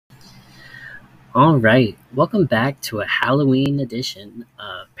All right, welcome back to a Halloween edition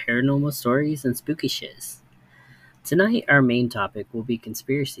of Paranormal Stories and Spooky Shiz. Tonight, our main topic will be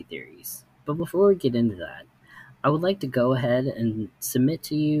conspiracy theories. But before we get into that, I would like to go ahead and submit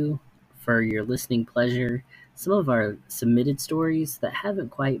to you, for your listening pleasure, some of our submitted stories that haven't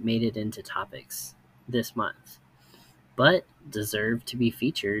quite made it into topics this month, but deserve to be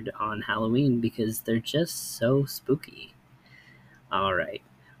featured on Halloween because they're just so spooky. All right,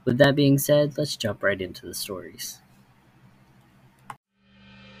 with that being said, let's jump right into the stories.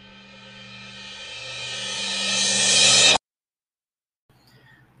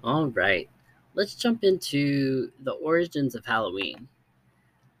 All right, let's jump into the origins of Halloween.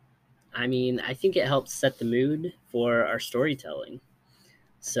 I think it helps set the mood for our storytelling.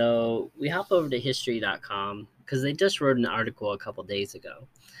 So we hop over to history.com because they just wrote an article a couple days ago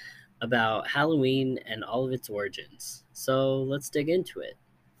about Halloween and all of its origins. So let's dig into it.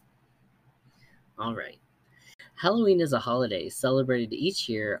 All right. Halloween is a holiday celebrated each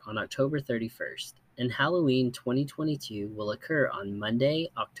year on October 31st, and Halloween 2022 will occur on Monday,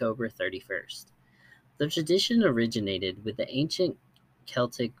 October 31st. The tradition originated with the ancient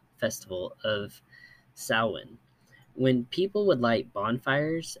Celtic festival of Samhain, when people would light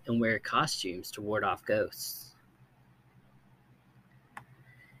bonfires and wear costumes to ward off ghosts.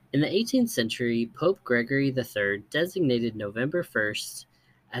 In the 18th century, Pope Gregory III designated November 1st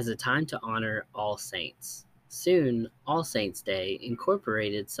as a time to honor All Saints. Soon, All Saints' Day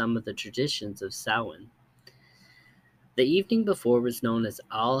incorporated some of the traditions of Samhain. The evening before was known as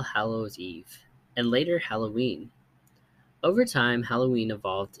All Hallows' Eve, and later Halloween. Over time, Halloween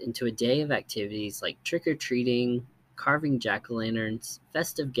evolved into a day of activities like trick-or-treating, carving jack-o'-lanterns,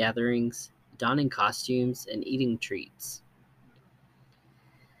 festive gatherings, donning costumes, and eating treats.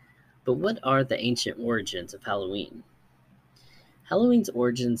 But what are the ancient origins of Halloween? Halloween's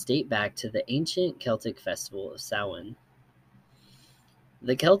origins date back to the ancient Celtic festival of Samhain.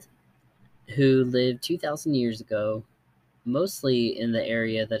 The Celts, who lived 2,000 years ago, mostly in the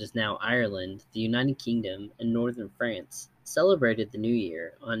area that is now Ireland, the United Kingdom, and northern France, celebrated the New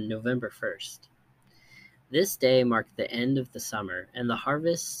Year on November 1st. This day marked the end of the summer and the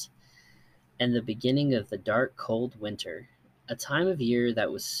harvest and the beginning of the dark, cold winter, a time of year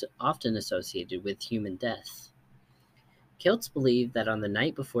that was often associated with human death. Celts believed that on the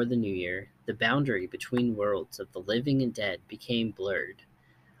night before the New Year, the boundary between worlds of the living and dead became blurred.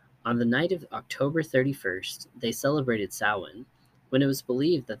 On the night of October 31st, they celebrated Samhain, when it was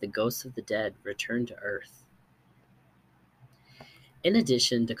believed that the ghosts of the dead returned to Earth. In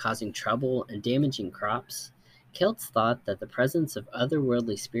addition to causing trouble and damaging crops, Celts thought that the presence of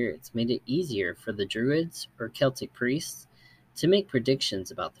otherworldly spirits made it easier for the Druids or Celtic priests to make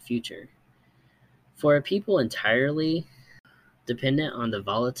predictions about the future. For a people entirely dependent on the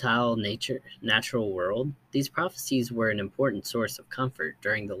volatile natural world, these prophecies were an important source of comfort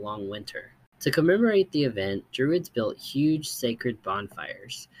during the long winter. To commemorate the event, Druids built huge sacred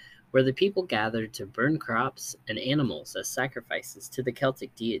bonfires, where the people gathered to burn crops and animals as sacrifices to the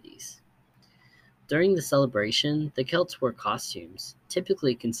Celtic deities. During the celebration, the Celts wore costumes,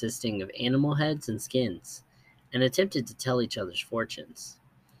 typically consisting of animal heads and skins, and attempted to tell each other's fortunes.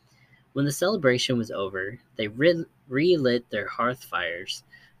 When the celebration was over, they relit their hearth fires,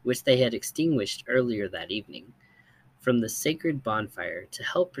 which they had extinguished earlier that evening, from the sacred bonfire to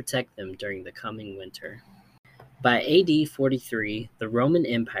help protect them during the coming winter. By AD 43, the Roman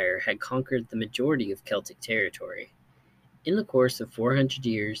Empire had conquered the majority of Celtic territory. In the course of 400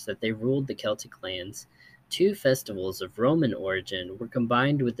 years that they ruled the Celtic lands, two festivals of Roman origin were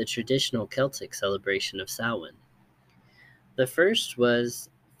combined with the traditional Celtic celebration of Samhain. The first was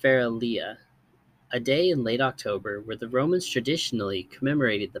Feralia, a day in late October where the Romans traditionally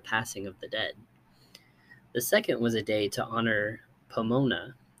commemorated the passing of the dead. The second was a day to honor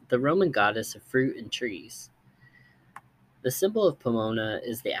Pomona, the Roman goddess of fruit and trees. The symbol of Pomona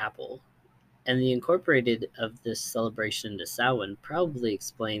is the apple, and the incorporated of this celebration into Samhain probably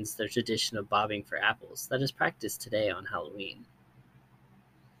explains the tradition of bobbing for apples that is practiced today on Halloween.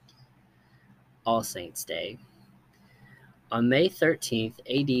 All Saints' Day. On May 13th,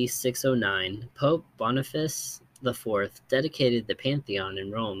 AD 609, Pope Boniface IV dedicated the Pantheon in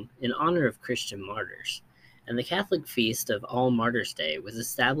Rome in honor of Christian martyrs, and the Catholic feast of All Martyrs' Day was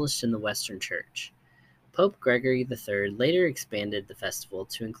established in the Western Church. Pope Gregory III later expanded the festival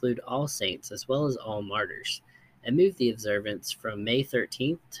to include all saints as well as all martyrs, and moved the observance from May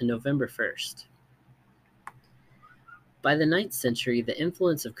 13th to November 1st. By the 9th century, the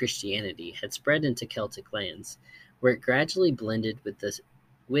influence of Christianity had spread into Celtic lands, where it gradually blended with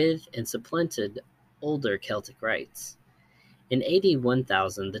and supplanted older Celtic rites. In AD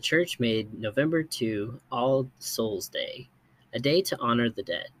 1000, the church made November 2 All Souls Day, a day to honor the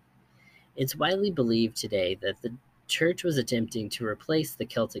dead. It's widely believed today that the church was attempting to replace the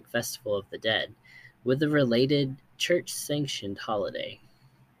Celtic Festival of the Dead with a related church-sanctioned holiday.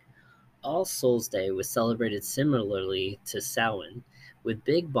 All Souls Day was celebrated similarly to Samhain, with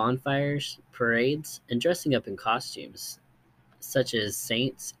big bonfires, parades, and dressing up in costumes, such as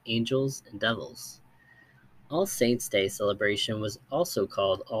saints, angels, and devils. All Saints' Day celebration was also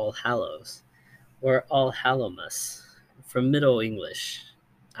called All Hallows, or All Hallowmas, from Middle English,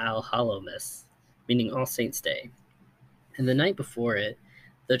 All Hallowmas, meaning All Saints' Day. And the night before it,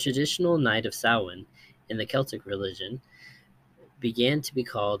 the traditional night of Samhain in the Celtic religion, began to be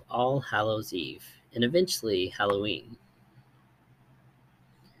called All Hallows' Eve, and eventually Halloween.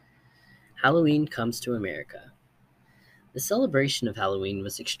 Halloween comes to America. The celebration of Halloween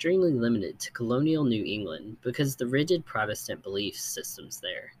was extremely limited to colonial New England because of the rigid Protestant belief systems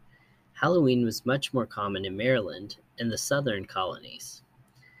there. Halloween was much more common in Maryland and the southern colonies.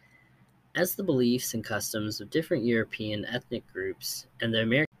 As the beliefs and customs of different European ethnic groups and the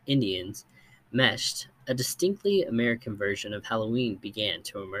American Indians meshed, a distinctly American version of Halloween began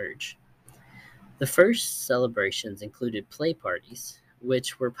to emerge. The first celebrations included play parties,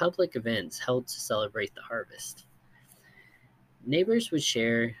 which were public events held to celebrate the harvest. Neighbors would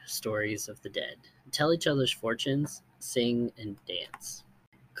share stories of the dead, tell each other's fortunes, sing, and dance.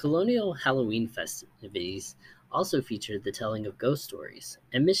 Colonial Halloween festivities also featured the telling of ghost stories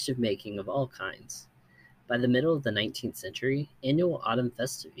and mischief-making of all kinds. By the middle of the 19th century, annual autumn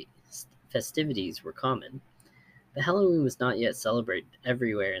festivities were common, but Halloween was not yet celebrated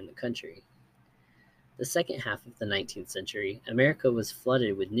everywhere in the country. The second half of the 19th century, America was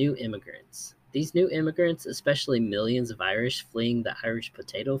flooded with new immigrants. These new immigrants, especially millions of Irish fleeing the Irish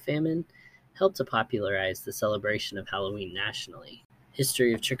potato famine, helped to popularize the celebration of Halloween nationally.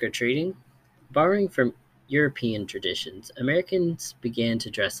 History of trick-or-treating. Borrowing from European traditions, Americans began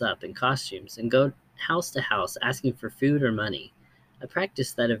to dress up in costumes and go house to house asking for food or money, a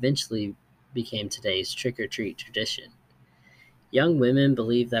practice that eventually became today's trick-or-treat tradition. Young women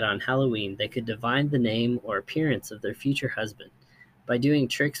believed that on Halloween they could divine the name or appearance of their future husband by doing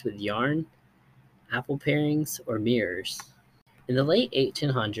tricks with yarn, apple parings, or mirrors. In the late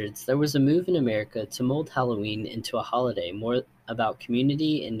 1800s, there was a move in America to mold Halloween into a holiday more about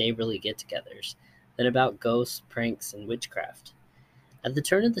community and neighborly get-togethers than about ghosts, pranks, and witchcraft. At the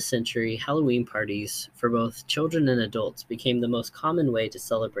turn of the century, Halloween parties for both children and adults became the most common way to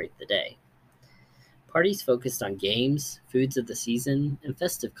celebrate the day. Parties focused on games, foods of the season, and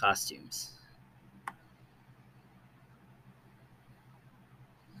festive costumes.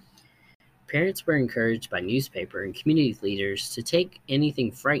 Parents were encouraged by newspaper and community leaders to take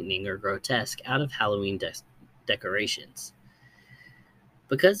anything frightening or grotesque out of Halloween decorations.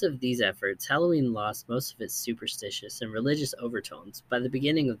 Because of these efforts, Halloween lost most of its superstitious and religious overtones by the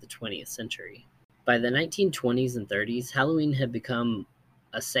beginning of the 20th century. By the 1920s and 30s, Halloween had become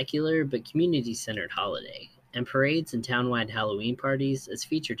a secular but community-centered holiday, and parades and town-wide Halloween parties as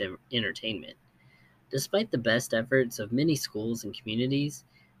featured entertainment. Despite the best efforts of many schools and communities,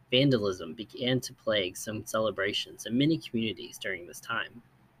 vandalism began to plague some celebrations in many communities during this time.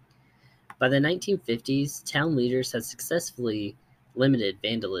 By the 1950s, town leaders had successfully limited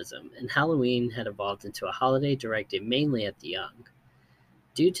vandalism, and Halloween had evolved into a holiday directed mainly at the young.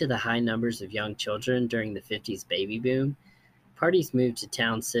 Due to the high numbers of young children during the 50s baby boom, parties moved to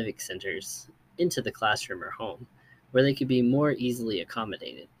town civic centers, into the classroom or home, where they could be more easily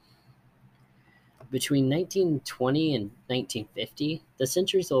accommodated. Between 1920 and 1950, the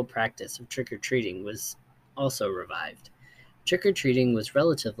centuries-old practice of trick-or-treating was also revived. Trick-or-treating was a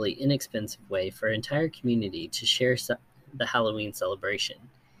relatively inexpensive way for an entire community to share the Halloween celebration.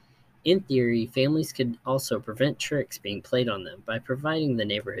 In theory, families could also prevent tricks being played on them by providing the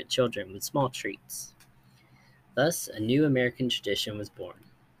neighborhood children with small treats. Thus, a new American tradition was born,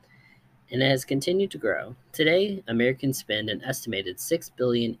 and it has continued to grow. Today, Americans spend an estimated $6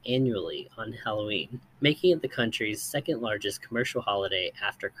 billion annually on Halloween, making it the country's second largest commercial holiday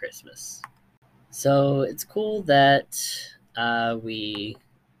after Christmas. So it's cool that we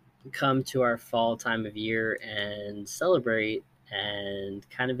come to our fall time of year and celebrate and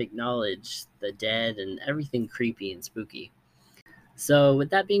kind of acknowledge the dead and everything creepy and spooky. So with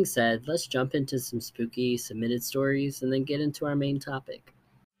that being said, let's jump into some spooky submitted stories and then get into our main topic.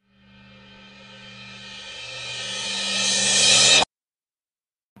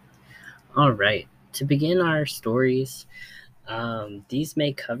 All right, to begin our stories, these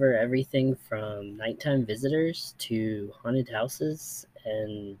may cover everything from nighttime visitors to haunted houses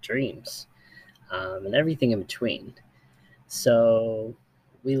and dreams, and everything in between. So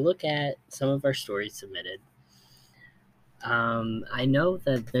we look at some of our stories submitted. I know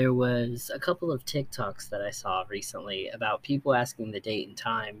that there was a couple of TikToks that I saw recently about people asking the date and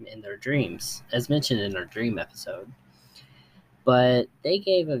time in their dreams, as mentioned in our dream episode. But they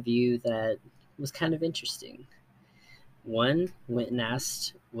gave a view that was kind of interesting. One went and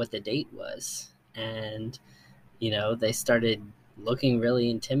asked what the date was, and they started looking really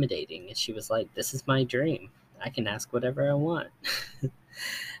intimidating, and she was like, "This is my dream. I can ask whatever I want."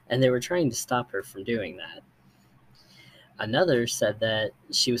 And they were trying to stop her from doing that. Another said that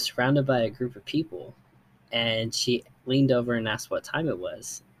she was surrounded by a group of people, and she leaned over and asked what time it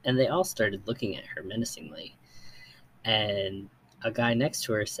was, and they all started looking at her menacingly. And a guy next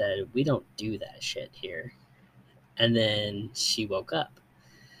to her said, "We don't do that shit here." And then she woke up.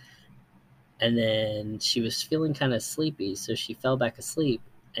 And then she was feeling kind of sleepy, so she fell back asleep,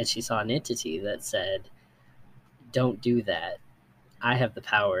 and she saw an entity that said, "Don't do that. I have the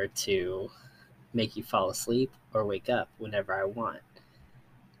power to make you fall asleep or wake up whenever I want."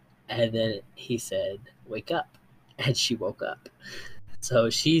 And then he said, "Wake up." And she woke up. So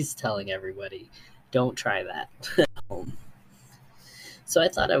she's telling everybody, don't try that at home. So I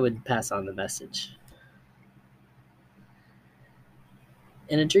thought I would pass on the message.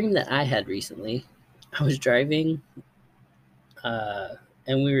 In a dream that I had recently, I was driving,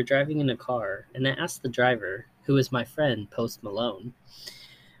 and we were driving in a car, and I asked the driver, who was my friend Post Malone,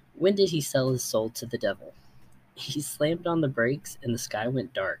 when did he sell his soul to the devil? He slammed on the brakes, and the sky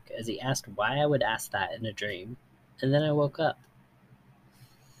went dark as he asked why I would ask that in a dream, and then I woke up.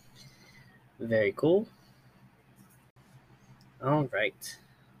 Very cool. All right.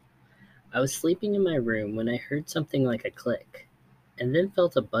 I was sleeping in my room when I heard something like a click, and then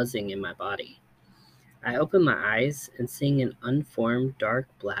felt a buzzing in my body. I opened my eyes and seeing an unformed, dark,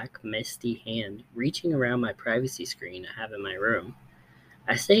 black, misty hand reaching around my privacy screen I have in my room.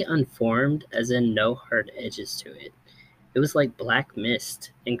 I say unformed as in no hard edges to it. It was like black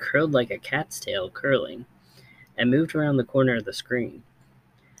mist and curled like a cat's tail curling and moved around the corner of the screen.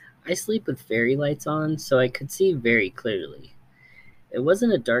 I sleep with fairy lights on so I could see very clearly. It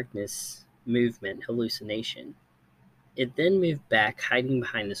wasn't a darkness movement hallucination. It then moved back, hiding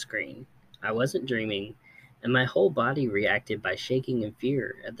behind the screen. I wasn't dreaming, and my whole body reacted by shaking in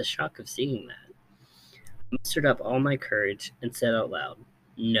fear at the shock of seeing that. I mustered up all my courage and said out loud,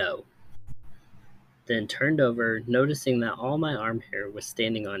 "No." Then turned over, noticing that all my arm hair was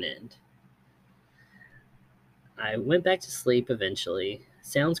standing on end. I went back to sleep eventually.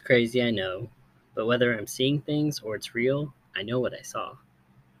 Sounds crazy, I know, but whether I'm seeing things or it's real, I know what I saw.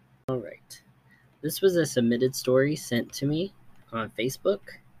 Alright. This was a submitted story sent to me on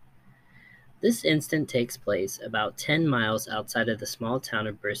Facebook. This incident takes place about 10 miles outside of the small town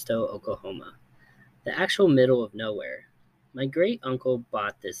of Bristow, Oklahoma, the actual middle of nowhere. My great uncle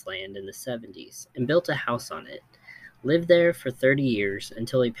bought this land in the 70s and built a house on it, lived there for 30 years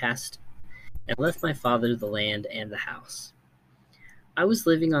until he passed, and left my father the land and the house. I was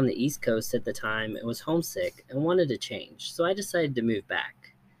living on the East Coast at the time and was homesick and wanted to change, so I decided to move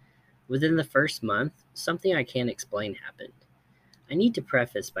back. Within the first month, something I can't explain happened. I need to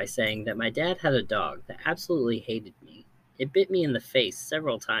preface by saying that my dad had a dog that absolutely hated me. It bit me in the face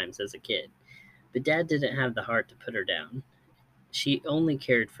several times as a kid, but Dad didn't have the heart to put her down. She only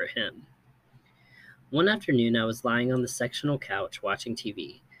cared for him. One afternoon, I was lying on the sectional couch watching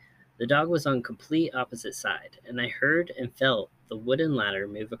TV. The dog was on complete opposite side, and I heard and felt the wooden ladder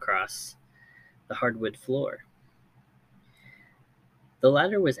move across the hardwood floor. The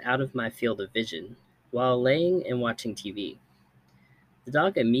ladder was out of my field of vision while laying and watching TV. The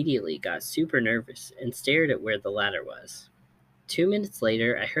dog immediately got super nervous and stared at where the ladder was. 2 minutes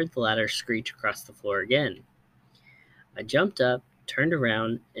later, I heard the ladder screech across the floor again. I jumped up, turned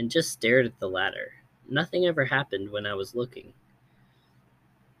around, and just stared at the ladder. Nothing ever happened when I was looking.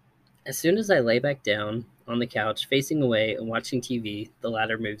 As soon as I lay back down on the couch, facing away and watching TV, the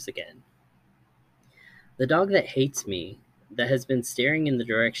ladder moves again. The dog that hates me, that has been staring in the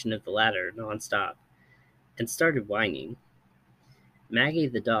direction of the ladder nonstop, and started whining. Maggie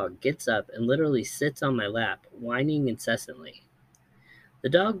the dog gets up and literally sits on my lap, whining incessantly. The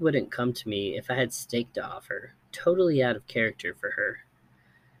dog wouldn't come to me if I had steak to offer, totally out of character for her.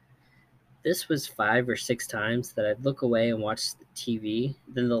 This was 5 or 6 times that I'd look away and watch the TV,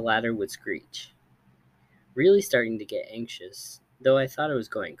 then the ladder would screech. Really starting to get anxious, though I thought I was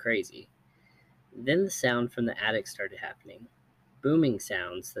going crazy. Then the sound from the attic started happening. Booming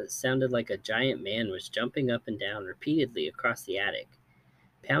sounds that sounded like a giant man was jumping up and down repeatedly across the attic,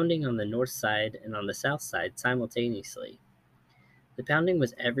 pounding on the north side and on the south side simultaneously. The pounding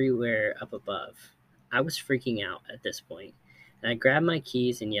was everywhere up above. I was freaking out at this point, and I grabbed my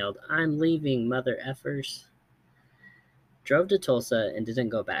keys and yelled, "I'm leaving, mother effers." Drove to Tulsa and didn't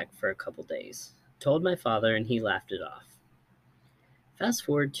go back for a couple days. Told my father and he laughed it off. Fast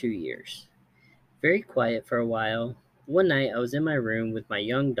forward 2 years. Very quiet for a while. One night I was in my room with my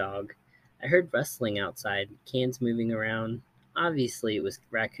young dog. I heard rustling outside, cans moving around. Obviously it was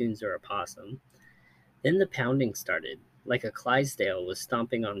raccoons or a possum. Then the pounding started, like a Clydesdale was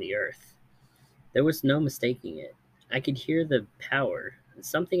stomping on the earth. There was no mistaking it. I could hear the power.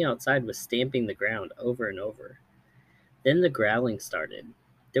 Something outside was stamping the ground over and over. Then the growling started.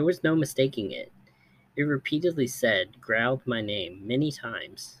 There was no mistaking it. It repeatedly said, growled my name many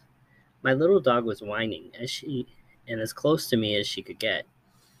times. My little dog was whining and as close to me as she could get.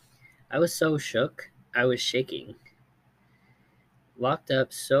 I was so shook, I was shaking. Locked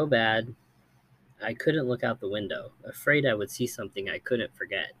up so bad, I couldn't look out the window, afraid I would see something I couldn't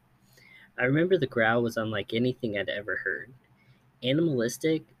forget. I remember the growl was unlike anything I'd ever heard.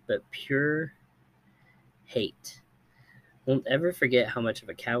 Animalistic, but pure hate. Won't ever forget how much of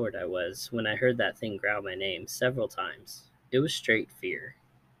a coward I was when I heard that thing growl my name several times. It was straight fear.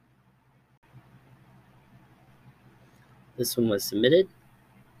 This one was submitted.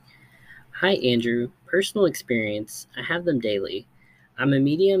 Hi, Andrew. Personal experience. I have them daily. I'm a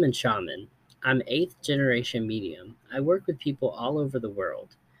medium and shaman. I'm 8th generation medium. I work with people all over the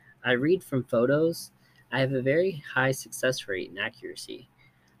world. I read from photos. I have a very high success rate and accuracy.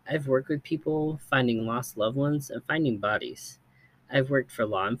 I've worked with people finding lost loved ones and finding bodies. I've worked for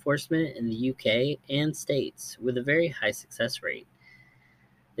law enforcement in the UK and States with a very high success rate.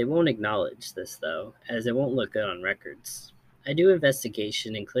 They won't acknowledge this, though, as it won't look good on records. I do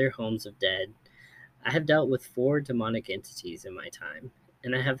investigation and clear homes of dead. I have dealt with 4 demonic entities in my time,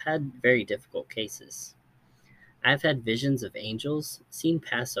 and I have had very difficult cases. I have had visions of angels, seen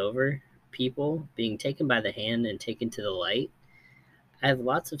pass over, people being taken by the hand and taken to the light. I have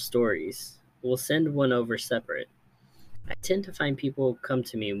lots of stories. We'll send one over separate. I tend to find people come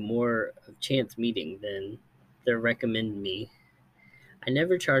to me more of chance meeting than they recommend me. I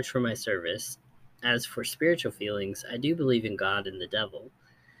never charge for my service. As for spiritual feelings, I do believe in God and the devil.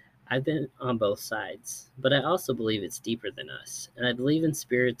 I've been on both sides, but I also believe it's deeper than us, and I believe in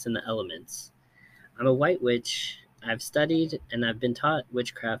spirits and the elements. I'm a white witch. I've studied and I've been taught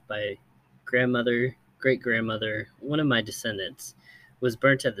witchcraft by grandmother, great grandmother. One of my descendants was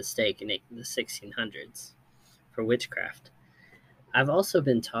burnt at the stake in the 1600s for witchcraft. I've also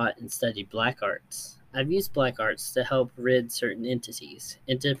been taught and studied black arts. I've used black arts to help rid certain entities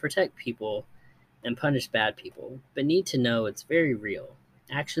and to protect people and punish bad people, but need to know it's very real.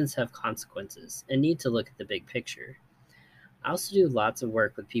 Actions have consequences and need to look at the big picture. I also do lots of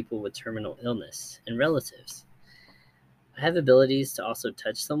work with people with terminal illness and relatives. I have abilities to also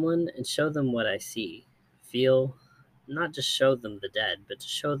touch someone and show them what I see, feel, not just show them the dead, but to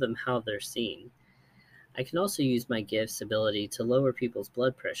show them how they're seen. I can also use my gift's ability to lower people's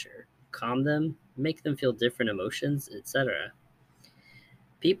blood pressure, calm them, make them feel different emotions, etc.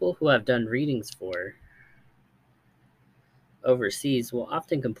 People who I've done readings for overseas will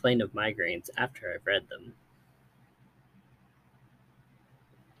often complain of migraines after I've read them.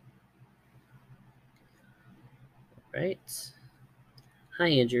 Right? Hi,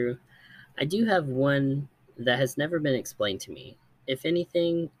 Andrew. I do have one that has never been explained to me. If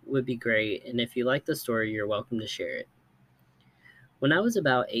anything, would be great, and if you like the story, you're welcome to share it. When I was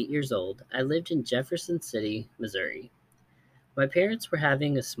about 8 years old, I lived in Jefferson City, Missouri. My parents were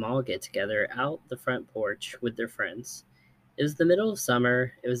having a small get together out the front porch with their friends. It was the middle of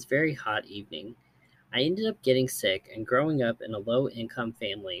summer, it was a very hot evening. I ended up getting sick, and growing up in a low income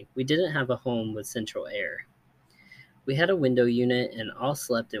family, we didn't have a home with central air. We had a window unit and all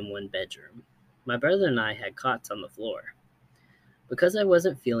slept in one bedroom. My brother and I had cots on the floor. Because I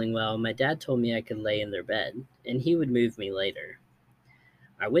wasn't feeling well, my dad told me I could lay in their bed, and he would move me later.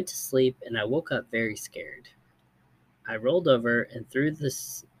 I went to sleep and I woke up very scared. I rolled over and through the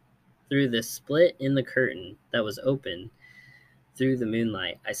split in the curtain that was open through the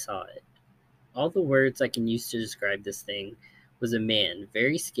moonlight, I saw it. All the words I can use to describe this thing was a man,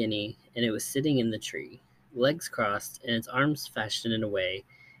 very skinny, and it was sitting in the tree, legs crossed and its arms fashioned in a way.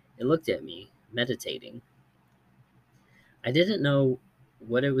 It looked at me, meditating. I didn't know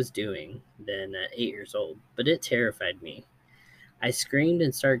what it was doing then at 8 years old, but it terrified me. I screamed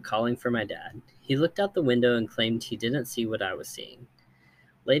and started calling for my dad. He looked out the window and claimed he didn't see what I was seeing.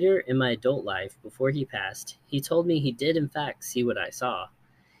 Later in my adult life, before he passed, he told me he did in fact see what I saw.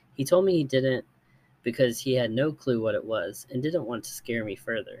 He told me he didn't because he had no clue what it was and didn't want to scare me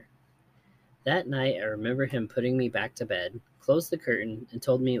further. That night, I remember him putting me back to bed, closed the curtain, and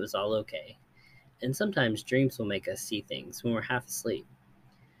told me it was all okay. and sometimes dreams will make us see things when we're half asleep.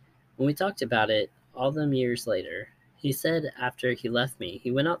 When we talked about it all them years later, he said after he left me,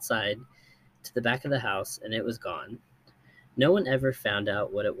 he went outside to the back of the house and it was gone. No one ever found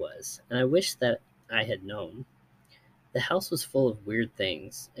out what it was, and I wish that I had known. The house was full of weird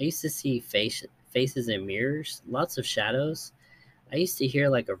things. I used to see faces in mirrors, lots of shadows. I used to hear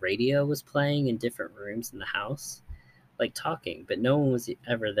like a radio was playing in different rooms in the house, like talking, but no one was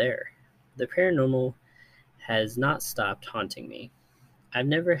ever there. The paranormal has not stopped haunting me. I've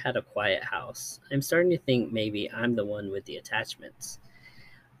never had a quiet house. I'm starting to think maybe I'm the one with the attachments,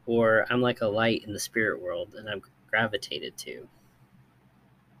 or I'm like a light in the spirit world and I'm gravitated to.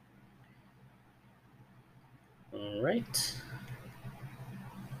 All right.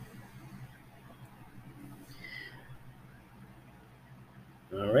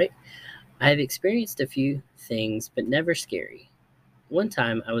 All right. I have experienced a few things, but never scary. One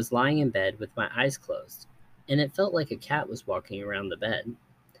time I was lying in bed with my eyes closed, and it felt like a cat was walking around the bed.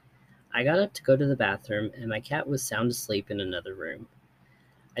 I got up to go to the bathroom, and my cat was sound asleep in another room.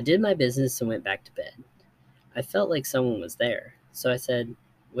 I did my business and went back to bed. I felt like someone was there, so I said,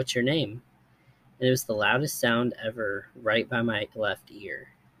 "What's your name?" And it was the loudest sound ever right by my left ear.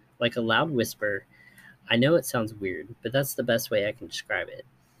 Like a loud whisper. I know it sounds weird, but that's the best way I can describe it.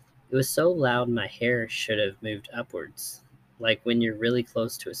 It was so loud my hair should have moved upwards, like when you're really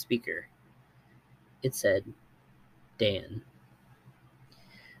close to a speaker. It said, "Dan."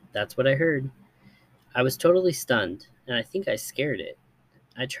 That's what I heard. I was totally stunned, and I think I scared it.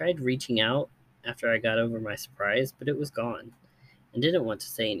 I tried reaching out after I got over my surprise, but it was gone, and didn't want to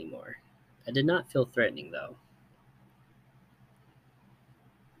say anymore. I did not feel threatening, though.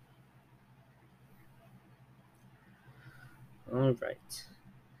 All right.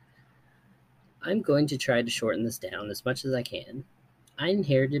 I'm going to try to shorten this down as much as I can. I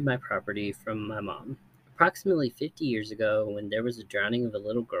inherited my property from my mom approximately 50 years ago when there was a drowning of a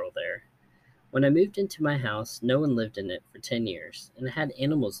little girl there. When I moved into my house, no one lived in it for 10 years, and it had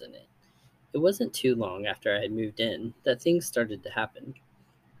animals in it. It wasn't too long after I had moved in that things started to happen.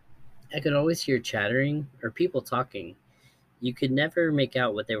 I could always hear chattering or people talking. You could never make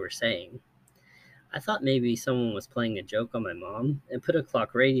out what they were saying. I thought maybe someone was playing a joke on my mom and put a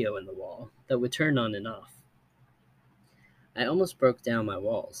clock radio in the wall that would turn on and off. I almost broke down my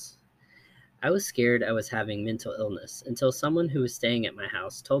walls. I was scared I was having mental illness until someone who was staying at my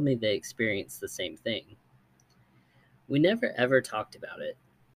house told me they experienced the same thing. We never ever talked about it.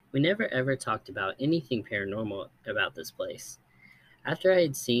 We never ever talked about anything paranormal about this place. After I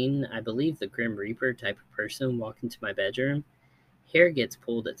had seen, I believe, the Grim Reaper type of person walk into my bedroom, hair gets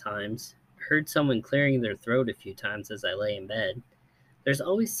pulled at times, heard someone clearing their throat a few times as I lay in bed. There's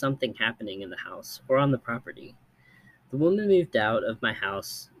always something happening in the house or on the property. The woman moved out of my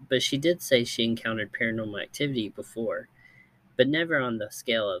house, but she did say she encountered paranormal activity before, but never on the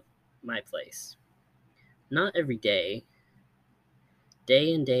scale of my place. Not every day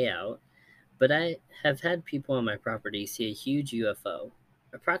in, day out, but I have had people on my property see a huge UFO.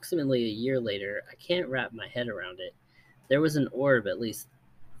 Approximately a year later, I can't wrap my head around it. There was an orb at least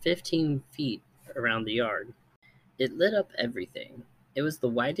 15 feet around the yard. It lit up everything. It was the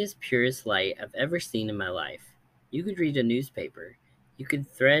whitest, purest light I've ever seen in my life. You could read a newspaper. You could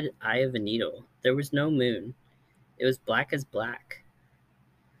thread eye of a needle. There was no moon. It was black as black.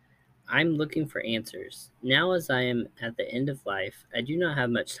 I'm looking for answers. Now, as I am at the end of life, I do not have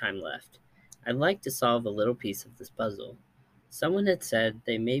much time left. I'd like to solve a little piece of this puzzle. Someone had said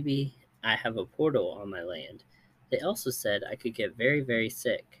they maybe I have a portal on my land. They also said I could get very, very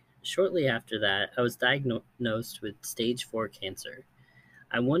sick. Shortly after that, I was diagnosed with stage 4 cancer.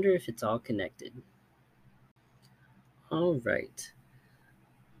 I wonder if it's all connected. All right.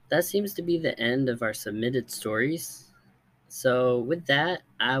 That seems to be the end of our submitted stories. So, with that,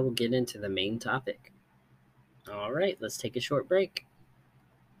 I will get into the main topic. All right, let's take a short break.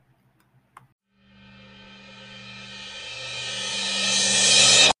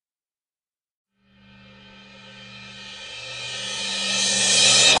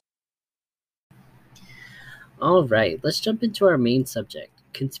 All right, let's jump into our main subject,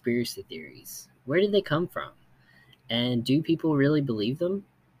 conspiracy theories. Where did they come from? And do people really believe them?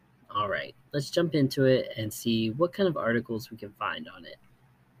 All right, let's jump into it and see what kind of articles we can find on it.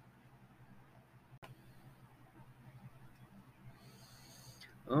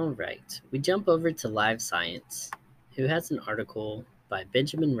 All right, we jump over to Live Science, who has an article by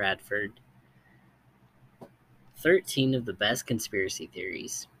Benjamin Radford, 13 of the best conspiracy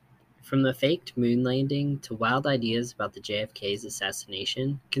theories. From the faked moon landing to wild ideas about the JFK's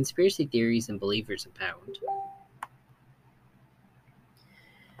assassination, conspiracy theories and believers abound.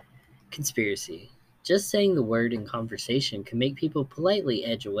 Conspiracy. Just saying the word in conversation can make people politely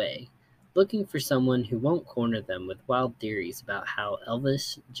edge away, looking for someone who won't corner them with wild theories about how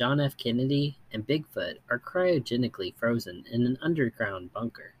Elvis, John F. Kennedy, and Bigfoot are cryogenically frozen in an underground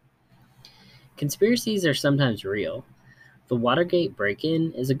bunker. Conspiracies are sometimes real. The Watergate break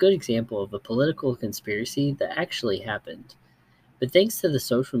in is a good example of a political conspiracy that actually happened. But thanks to the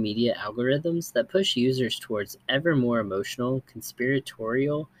social media algorithms that push users towards ever more emotional,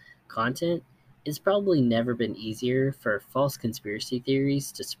 conspiratorial content, it's probably never been easier for false conspiracy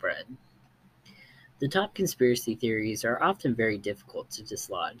theories to spread. The top conspiracy theories are often very difficult to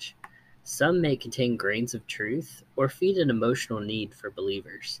dislodge. Some may contain grains of truth or feed an emotional need for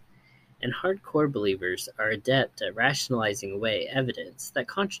believers, and hardcore believers are adept at rationalizing away evidence that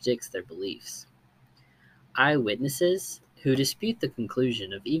contradicts their beliefs. Eyewitnesses who dispute the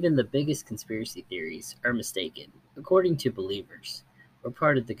conclusion of even the biggest conspiracy theories are mistaken, according to believers, or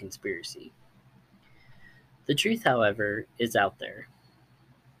part of the conspiracy. The truth, however, is out there.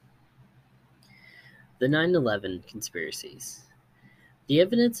 The 9/11 conspiracies. The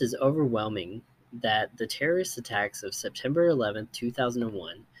evidence is overwhelming that the terrorist attacks of September 11,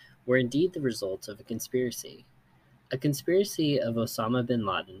 2001 were indeed the result of a conspiracy of Osama bin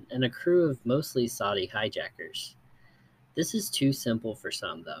Laden and a crew of mostly Saudi hijackers. This is too simple for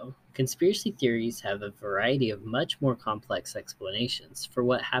some, though. Conspiracy theories have a variety of much more complex explanations for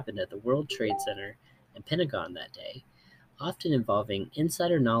what happened at the World Trade Center and Pentagon that day, often involving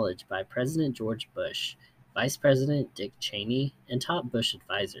insider knowledge by President George Bush, Vice President Dick Cheney, and top Bush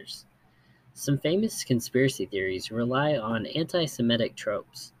advisors. Some famous conspiracy theories rely on anti Semitic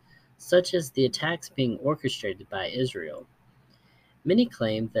tropes, such as the attacks being orchestrated by Israel. Many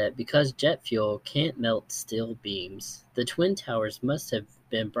claim that because jet fuel can't melt steel beams, the Twin Towers must have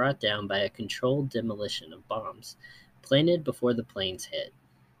been brought down by a controlled demolition of bombs planted before the planes hit.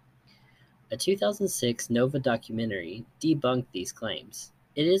 A 2006 Nova documentary debunked these claims.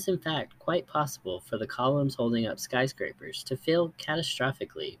 It is in fact quite possible for the columns holding up skyscrapers to fail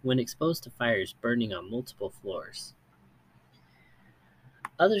catastrophically when exposed to fires burning on multiple floors.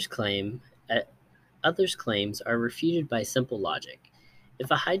 Others claim Others' claims are refuted by simple logic.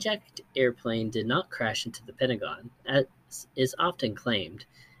 If a hijacked airplane did not crash into the Pentagon, as is often claimed,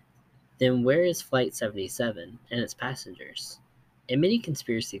 then where is Flight 77 and its passengers? In many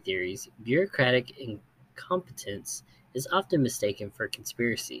conspiracy theories, bureaucratic incompetence is often mistaken for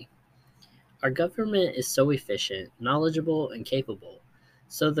conspiracy. Our government is so efficient, knowledgeable, and capable,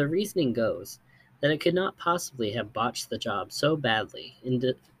 so the reasoning goes, that it could not possibly have botched the job so badly in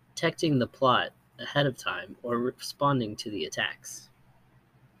detecting the plot ahead of time or responding to the attacks.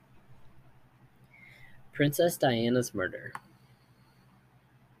 Princess Diana's murder.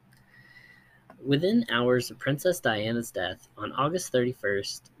 Within hours of Princess Diana's death on August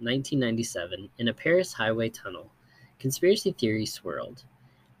 31st, 1997, in a Paris highway tunnel, conspiracy theories swirled.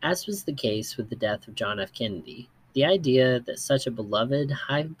 As was the case with the death of John F. Kennedy, the idea that such a beloved,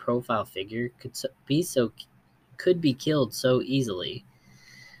 high-profile figure could be killed so easily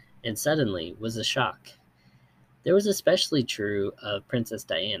and suddenly was a shock. There was especially true of Princess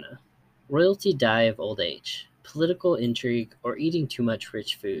Diana. Royalty die of old age, political intrigue, or eating too much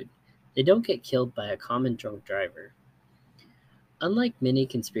rich food. They don't get killed by a common drunk driver. Unlike many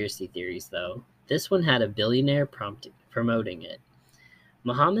conspiracy theories, though, this one had a billionaire promoting it.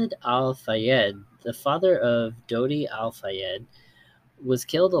 Mohammed al-Fayed, the father of Dodi al-Fayed, was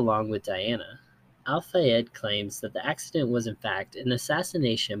killed along with Diana. Al-Fayed claims that the accident was in fact an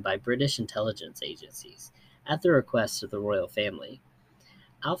assassination by British intelligence agencies at the request of the royal family.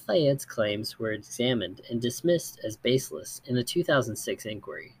 Al-Fayed's claims were examined and dismissed as baseless in a 2006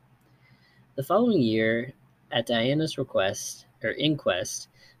 inquiry. The following year, at Diana's inquest,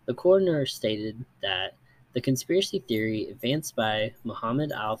 the coroner stated that the conspiracy theory advanced by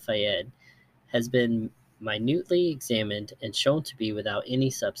Mohammed al-Fayed has been minutely examined and shown to be without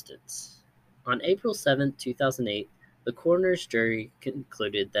any substance. On April 7, 2008, the coroner's jury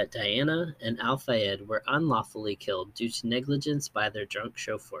concluded that Diana and al-Fayed were unlawfully killed due to negligence by their drunk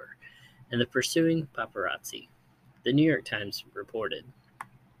chauffeur and the pursuing paparazzi, the New York Times reported.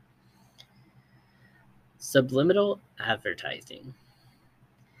 Subliminal advertising.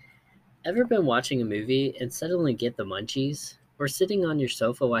 Ever been watching a movie and suddenly get the munchies? Or sitting on your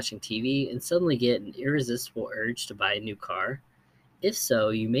sofa watching TV and suddenly get an irresistible urge to buy a new car? If so,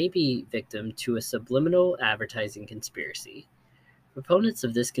 you may be victim to a subliminal advertising conspiracy. Proponents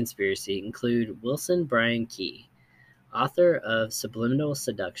of this conspiracy include Wilson Bryan Key, author of Subliminal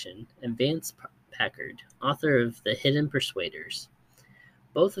Seduction, and Vance Packard, author of The Hidden Persuaders,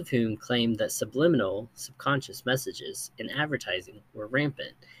 both of whom claimed that subliminal, subconscious messages in advertising were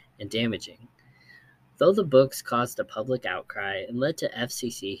rampant and damaging. Though the books caused a public outcry and led to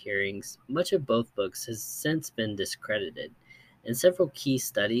FCC hearings, much of both books has since been discredited, and several key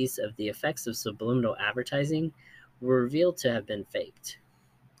studies of the effects of subliminal advertising were revealed to have been faked.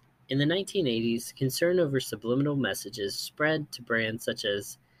 In the 1980s, concern over subliminal messages spread to brands such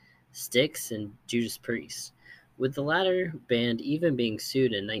as Styx and Judas Priest, with the latter band even being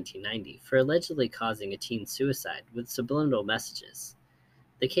sued in 1990 for allegedly causing a teen suicide with subliminal messages.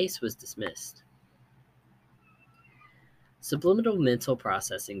 The case was dismissed. Subliminal mental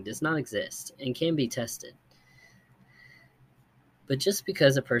processing does not exist and can be tested. But just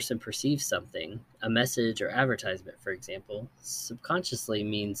because a person perceives something, a message or advertisement, for example, subconsciously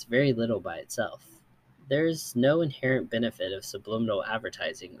means very little by itself. There is no inherent benefit of subliminal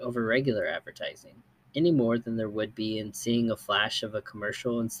advertising over regular advertising, any more than there would be in seeing a flash of a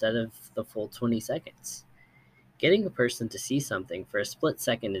commercial instead of the full 20 seconds. Getting a person to see something for a split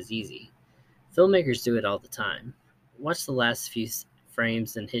second is easy. Filmmakers do it all the time. Watch the last few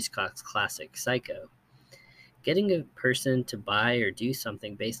frames in Hitchcock's classic, Psycho. Getting a person to buy or do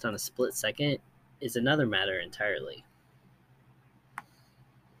something based on a split second is another matter entirely.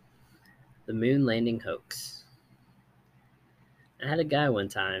 The moon landing hoax. I had a guy one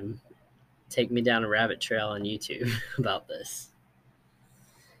time take me down a rabbit trail on YouTube about this.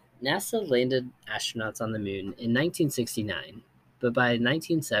 NASA landed astronauts on the moon in 1969, but by the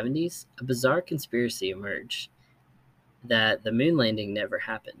 1970s, a bizarre conspiracy emerged that the moon landing never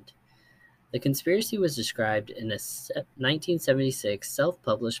happened. The conspiracy was described in a 1976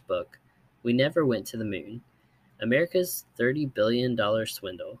 self-published book, We Never Went to the Moon, America's $30 billion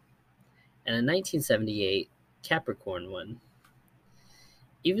Swindle, and a 1978 Capricorn one.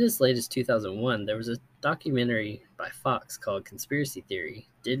 Even as late as 2001, there was a documentary by Fox called Conspiracy Theory,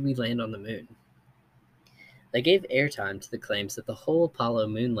 Did We Land on the Moon? That gave airtime to the claims that the whole Apollo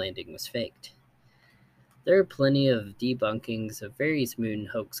moon landing was faked. There are plenty of debunkings of various moon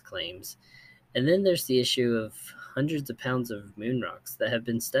hoax claims, and then there's the issue of hundreds of pounds of moon rocks that have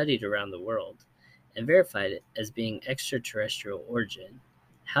been studied around the world and verified as being extraterrestrial origin.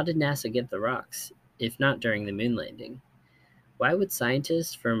 How did NASA get the rocks, if not during the moon landing? Why would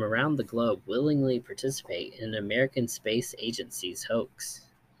scientists from around the globe willingly participate in an American Space Agency's hoax?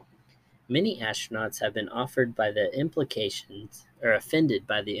 Many astronauts have been offended by the implications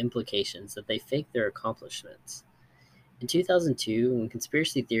that they faked their accomplishments. In 2002, when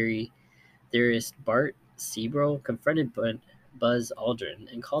conspiracy theorist Bart Sibrel confronted Buzz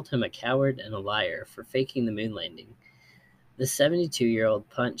Aldrin and called him a coward and a liar for faking the moon landing, the 72-year-old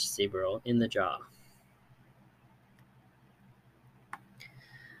punched Sibrel in the jaw.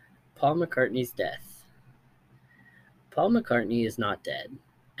 Paul McCartney's death. Paul McCartney is not dead.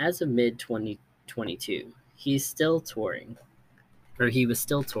 As of mid-2022, he was still touring.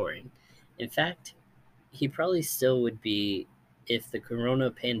 In fact, he probably still would be if the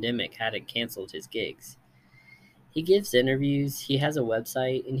corona pandemic hadn't canceled his gigs. He gives interviews, he has a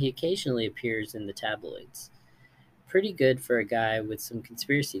website, and he occasionally appears in the tabloids. Pretty good for a guy with some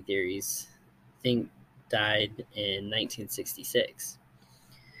conspiracy theories. Think died in 1966.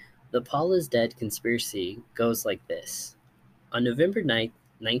 The Paul is dead conspiracy goes like this. On November 9th,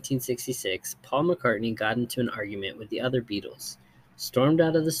 1966, Paul McCartney got into an argument with the other Beatles, stormed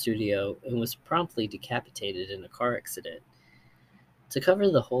out of the studio, and was promptly decapitated in a car accident. To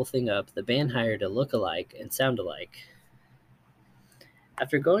cover the whole thing up, the band hired a look-alike and sound-alike.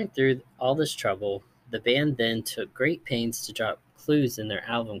 After going through all this trouble, the band then took great pains to drop clues in their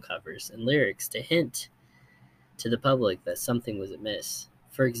album covers and lyrics to hint to the public that something was amiss.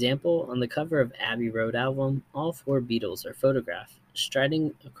 For example, on the cover of Abbey Road album, all four Beatles are photographed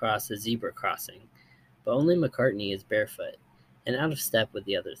striding across a zebra crossing, but only McCartney is barefoot and out of step with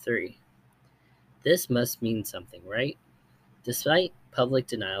the other three. This must mean something, right? Despite public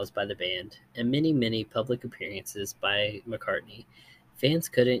denials by the band and many public appearances by McCartney, fans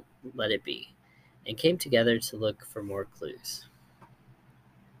couldn't let it be and came together to look for more clues.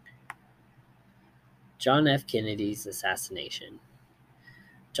 John F. Kennedy's assassination.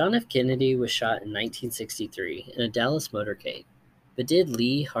 John F. Kennedy was shot in 1963 in a Dallas motorcade, but did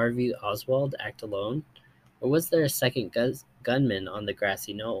Lee Harvey Oswald act alone, or was there a second gunman on the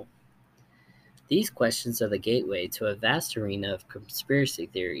grassy knoll? These questions are the gateway to a vast arena of conspiracy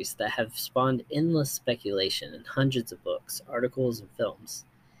theories that have spawned endless speculation in hundreds of books, articles, and films.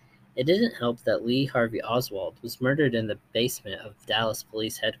 It didn't help that Lee Harvey Oswald was murdered in the basement of Dallas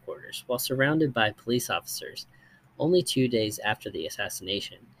Police Headquarters while surrounded by police officers only 2 days after the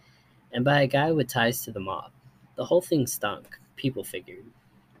assassination, and by a guy with ties to the mob. The whole thing stunk, people figured.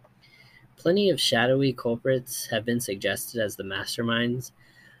 Plenty of shadowy culprits have been suggested as the masterminds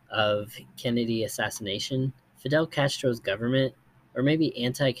of Kennedy assassination, Fidel Castro's government, or maybe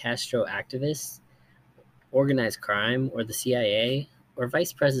anti-Castro activists, organized crime, or the CIA, or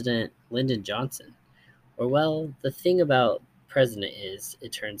Vice President Lyndon Johnson? Or, well, the thing about president is,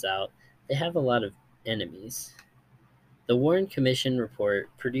 it turns out, they have a lot of enemies. The Warren Commission report,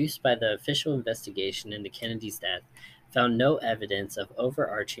 produced by the official investigation into Kennedy's death, found no evidence of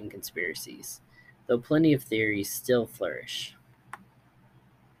overarching conspiracies, though plenty of theories still flourish.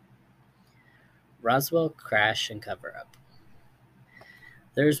 Roswell crash and cover-up.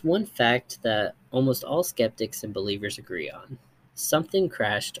 There is one fact that almost all skeptics and believers agree on. Something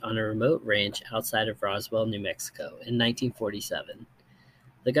crashed on a remote ranch outside of Roswell, New Mexico in 1947.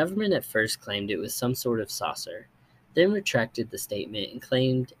 The government at first claimed it was some sort of saucer, then retracted the statement and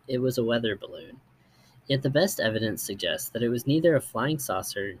claimed it was a weather balloon. Yet the best evidence suggests that it was neither a flying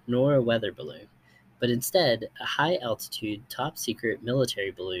saucer nor a weather balloon, but instead a high-altitude, top-secret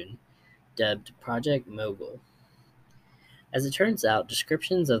military balloon dubbed Project Mogul. As it turns out,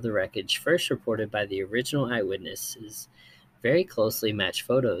 descriptions of the wreckage first reported by the original eyewitnesses very closely match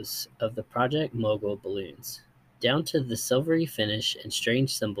photos of the Project Mogul balloons, down to the silvery finish and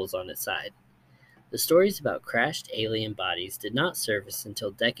strange symbols on its side. The stories about crashed alien bodies did not surface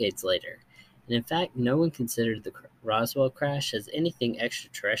until decades later, and in fact, no one considered the Roswell crash as anything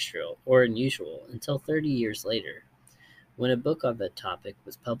extraterrestrial or unusual until 30 years later, when a book on the topic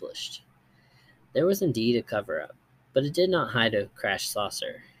was published. There was indeed a cover-up, but it did not hide a crashed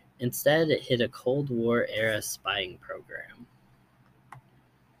saucer. Instead, it hid a Cold War-era spying program.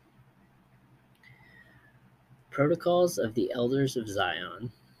 Protocols of the Elders of Zion.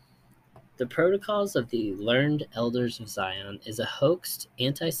 The Protocols of the Learned Elders of Zion is a hoaxed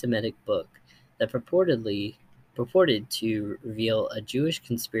anti-Semitic book that purported to reveal a Jewish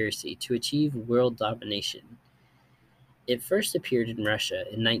conspiracy to achieve world domination. It first appeared in Russia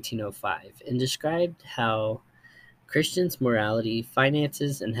in 1905 and described how Christians' morality,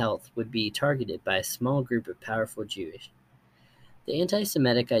 finances, and health would be targeted by a small group of powerful Jews. The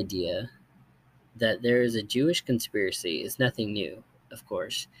anti-Semitic idea that there is a Jewish conspiracy is nothing new, of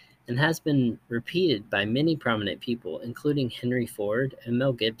course, and has been repeated by many prominent people, including Henry Ford and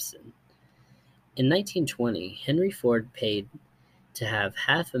Mel Gibson. In 1920, Henry Ford paid to have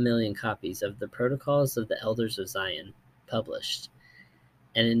 500,000 copies of the Protocols of the Elders of Zion published,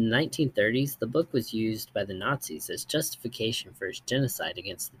 and in the 1930s, the book was used by the Nazis as justification for its genocide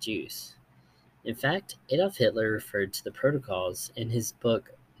against the Jews. In fact, Adolf Hitler referred to the Protocols in his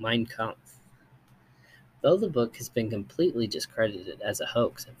book Mein Kampf. Though the book has been completely discredited as a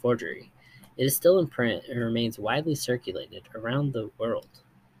hoax and forgery, it is still in print and remains widely circulated around the world.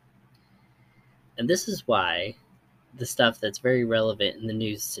 And this is why the stuff that's very relevant in the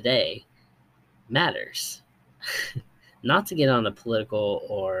news today matters. Not to get on a political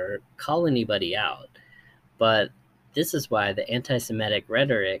or call anybody out, but this is why the anti-Semitic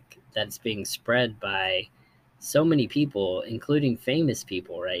rhetoric that's being spread by so many people, including famous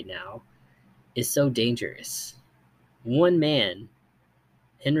people right now, is so dangerous. One man,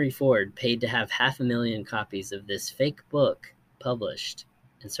 Henry Ford, paid to have 500,000 copies of this fake book published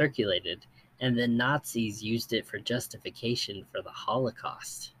and circulated, and the Nazis used it for justification for the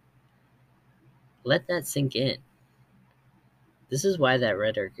Holocaust. Let that sink in. This is why that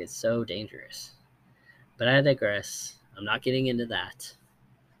rhetoric is so dangerous. But I digress. I'm not getting into that.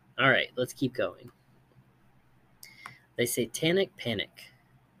 All right, let's keep going. The Satanic Panic.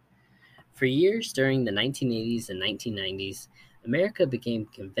 For years during the 1980s and 1990s, America became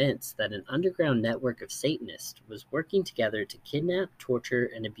convinced that an underground network of Satanists was working together to kidnap,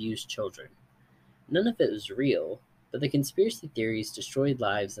 torture, and abuse children. None of it was real, but the conspiracy theories destroyed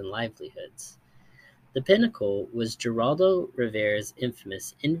lives and livelihoods. The pinnacle was Geraldo Rivera's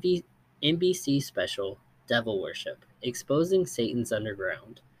infamous NBC special, Devil Worship, Exposing Satan's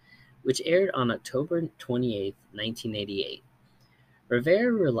Underground, which aired on October 28, 1988.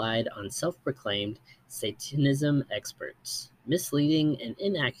 Rivera relied on self-proclaimed Satanism experts, misleading and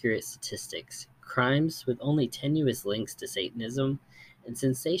inaccurate statistics, crimes with only tenuous links to Satanism, and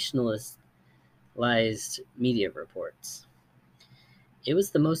sensationalized media reports. It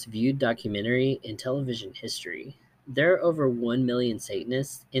was the most viewed documentary in television history. There are over 1 million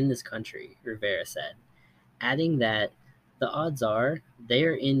Satanists in this country, Rivera said, adding that the odds are they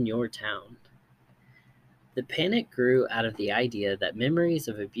are in your town. The panic grew out of the idea that memories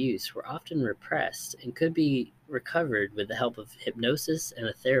of abuse were often repressed and could be recovered with the help of hypnosis and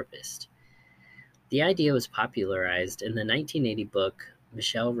a therapist. The idea was popularized in the 1980 book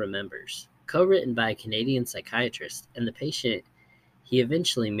Michelle Remembers, co-written by a Canadian psychiatrist and the patient he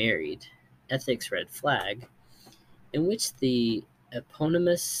eventually married, Ethics Red Flag, in which the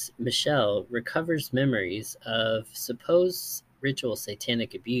eponymous Michelle recovers memories of supposed ritual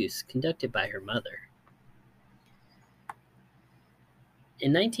satanic abuse conducted by her mother.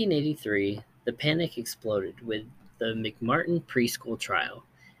 In 1983, the panic exploded with the McMartin preschool trial,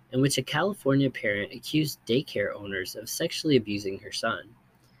 in which a California parent accused daycare owners of sexually abusing her son.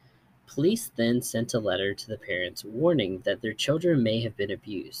 Police then sent a letter to the parents warning that their children may have been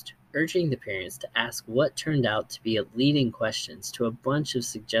abused, urging the parents to ask what turned out to be leading questions to a bunch of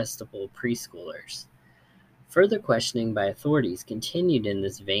suggestible preschoolers. Further questioning by authorities continued in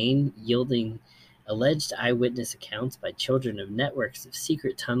this vein, yielding alleged eyewitness accounts by children of networks of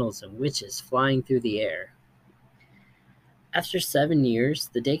secret tunnels and witches flying through the air. After 7 years,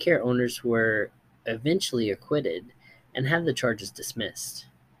 the daycare owners were eventually acquitted and had the charges dismissed.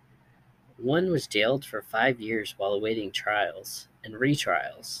 One was jailed for 5 years while awaiting trials and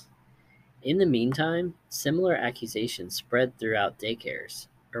retrials. In the meantime, similar accusations spread throughout daycares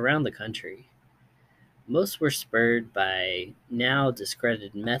around the country. Most were spurred by now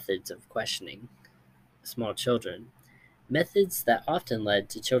discredited methods of questioning small children, methods that often led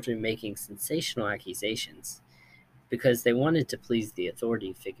to children making sensational accusations because they wanted to please the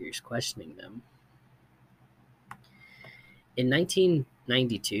authority figures questioning them. In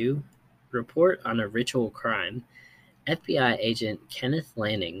 1992, Report on a Ritual Crime, FBI agent Kenneth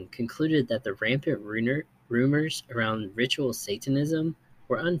Lanning concluded that the rampant rumors around ritual Satanism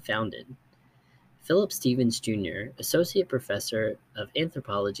were unfounded. Philip Stevens Jr., associate professor of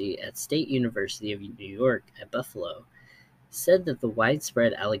anthropology at State University of New York at Buffalo, said that the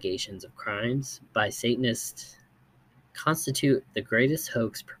widespread allegations of crimes by Satanists constitute the greatest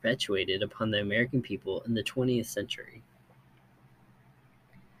hoax perpetuated upon the American people in the 20th century.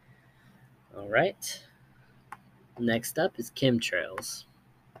 All right. Next up is chemtrails.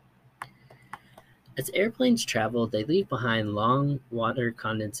 As airplanes travel, they leave behind long water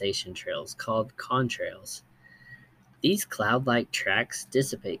condensation trails called contrails. These cloud-like tracks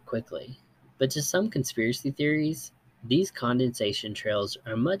dissipate quickly, but to some conspiracy theories, these condensation trails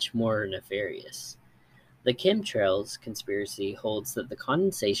are much more nefarious. The chemtrails conspiracy holds that the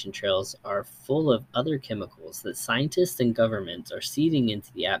condensation trails are full of other chemicals that scientists and governments are seeding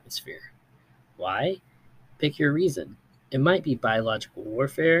into the atmosphere. Why? Pick your reason. It might be biological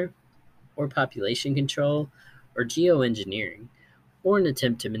warfare, or population control, or geoengineering, or an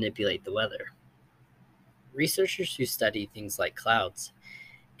attempt to manipulate the weather. Researchers who study things like clouds'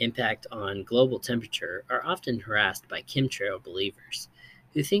 impact on global temperature are often harassed by chemtrail believers,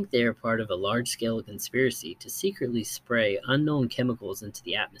 who think they are part of a large-scale conspiracy to secretly spray unknown chemicals into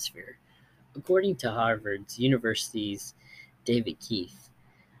the atmosphere, according to Harvard University's David Keith.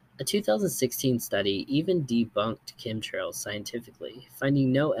 A 2016 study even debunked chemtrails scientifically,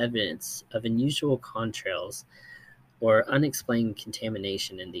 finding no evidence of unusual contrails or unexplained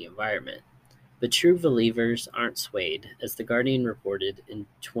contamination in the environment. But true believers aren't swayed, as The Guardian reported in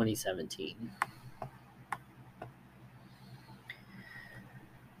 2017.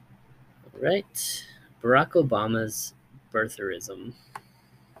 All right, Barack Obama's birtherism.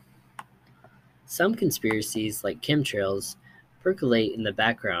 Some conspiracies, like chemtrails, percolate in the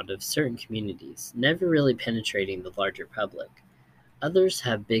background of certain communities, never really penetrating the larger public. Others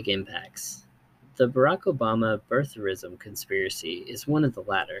have big impacts. The Barack Obama birtherism conspiracy is one of the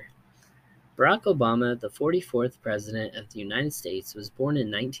latter. Barack Obama, the 44th President of the United States, was born in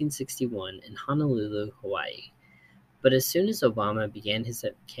 1961 in Honolulu, Hawaii. But as soon as Obama began his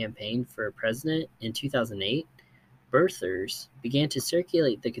campaign for president in 2008, birthers began to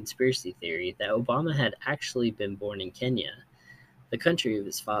circulate the conspiracy theory that Obama had actually been born in Kenya, the country of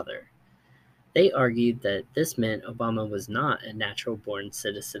his father. They argued that this meant Obama was not a natural-born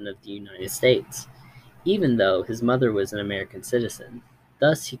citizen of the United States, even though his mother was an American citizen.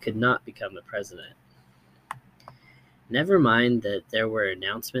 Thus, he could not become the president. Never mind that there were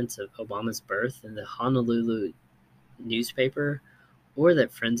announcements of Obama's birth in the Honolulu newspaper, or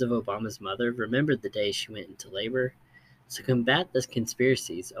that friends of Obama's mother remembered the day she went into labor. To combat the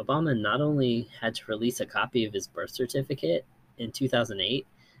conspiracies, Obama not only had to release a copy of his birth certificate in 2008,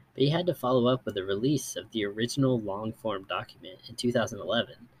 but he had to follow up with the release of the original long-form document in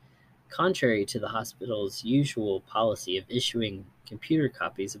 2011, contrary to the hospital's usual policy of issuing computer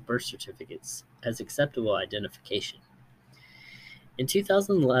copies of birth certificates as acceptable identification. In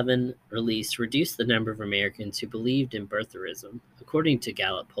 2011, release reduced the number of Americans who believed in birtherism, according to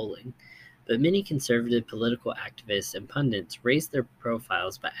Gallup polling, but many conservative political activists and pundits raised their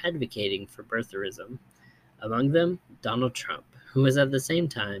profiles by advocating for birtherism. Among them, Donald Trump, who was at the same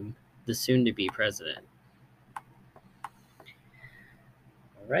time the soon-to-be president.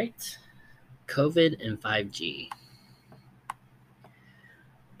 All right, COVID and 5G.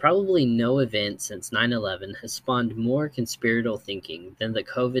 Probably no event since 9/11 has spawned more conspiratorial thinking than the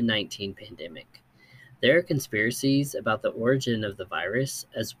COVID-19 pandemic. There are conspiracies about the origin of the virus,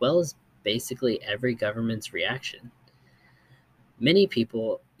 as well as basically every government's reaction. Many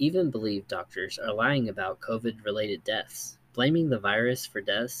people even believe doctors are lying about COVID-related deaths, blaming the virus for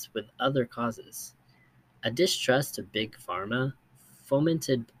deaths with other causes. A distrust of big pharma,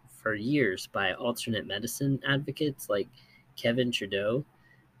 fomented for years by alternate medicine advocates like Kevin Trudeau,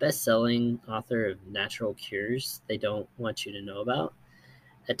 best-selling author of Natural Cures They Don't Want You to Know About,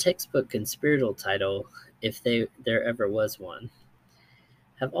 a textbook conspiratorial title, if there ever was one,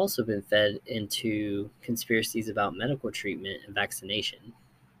 have also been fed into conspiracies about medical treatment and vaccination.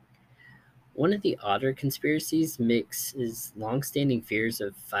 One of the odder conspiracies mixes long-standing fears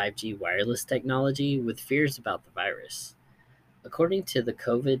of 5G wireless technology with fears about the virus. According to the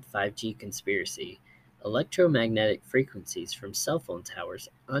COVID 5G conspiracy, electromagnetic frequencies from cell phone towers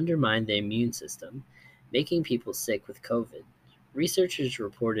undermine the immune system, making people sick with COVID. Researchers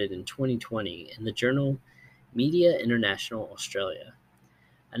reported in 2020 in the journal Media International Australia.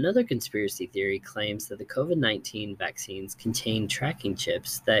 Another conspiracy theory claims that the COVID-19 vaccines contain tracking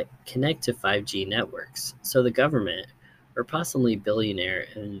chips that connect to 5G networks, so the government, or possibly billionaire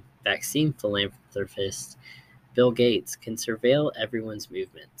and vaccine philanthropist Bill Gates, can surveil everyone's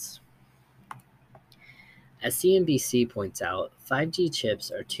movements. As CNBC points out, 5G chips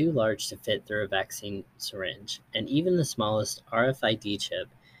are too large to fit through a vaccine syringe, and even the smallest RFID chip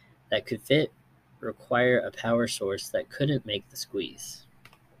that could fit require a power source that couldn't make the squeeze.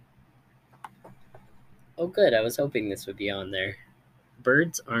 Oh good, I was hoping this would be on there.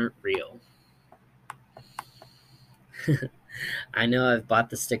 Birds aren't real. I know I've bought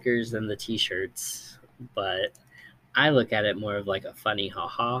the stickers and the t-shirts, but I look at it more of like a funny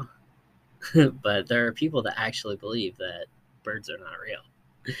haha. But there are people that actually believe that birds are not real.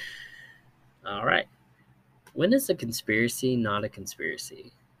 All right. When is a conspiracy not a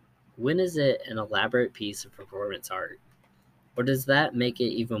conspiracy? When is it an elaborate piece of performance art? Or does that make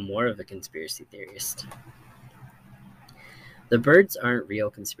it even more of a conspiracy theorist? The Birds Aren't Real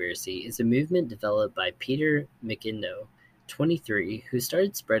conspiracy is a movement developed by Peter McIndoe, 23, who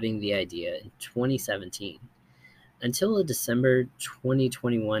started spreading the idea in 2017. Until a December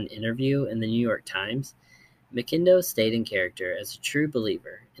 2021 interview in the New York Times, McIndoe stayed in character as a true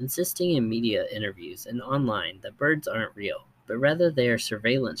believer, insisting in media interviews and online that birds aren't real, but rather they are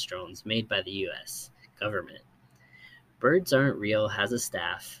surveillance drones made by the U.S. government. Birds Aren't Real has a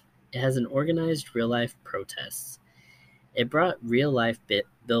staff. It has an organized real-life protests. It brought real-life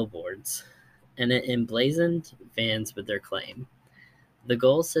billboards, and it emblazoned vans with their claim. The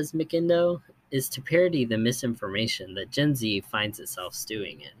goal, says McIndoe, is to parody the misinformation that Gen Z finds itself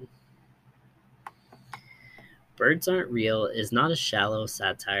stewing in. Birds Aren't Real is not a shallow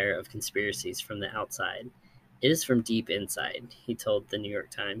satire of conspiracies from the outside. It is from deep inside, he told the New York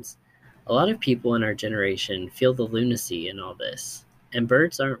Times. A lot of people in our generation feel the lunacy in all this, and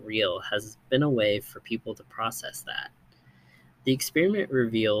Birds Aren't Real has been a way for people to process that. The experiment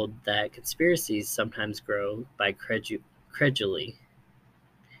revealed that conspiracies sometimes grow by credulity.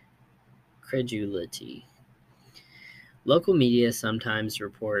 Local media sometimes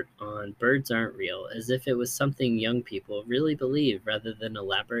report on Birds Aren't Real as if it was something young people really believe rather than an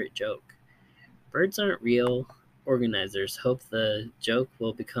elaborate joke. Birds Aren't Real organizers hope the joke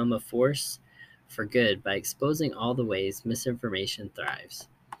will become a force for good by exposing all the ways misinformation thrives.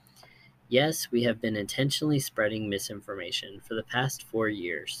 Yes, we have been intentionally spreading misinformation for the past 4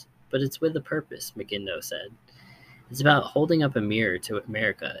 years, but it's with a purpose, McIndoe said. It's about holding up a mirror to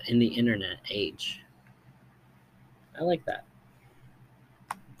America in the internet age. I like that.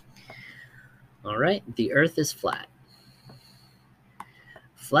 All right, the Earth is flat.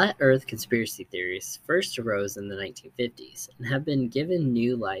 Flat Earth conspiracy theories first arose in the 1950s and have been given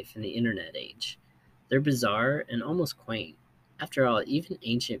new life in the internet age. They're bizarre and almost quaint. After all, even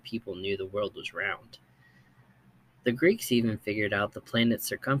ancient people knew the world was round. The Greeks even figured out the planet's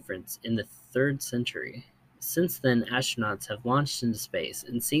circumference in the 3rd century. Since then, astronauts have launched into space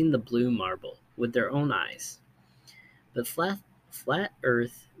and seen the blue marble with their own eyes. But flat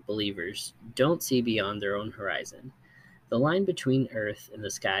Earth believers don't see beyond their own horizon. The line between Earth and the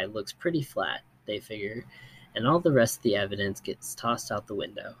sky looks pretty flat, they figure, and all the rest of the evidence gets tossed out the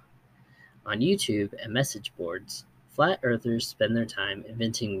window. On YouTube and message boards, flat earthers spend their time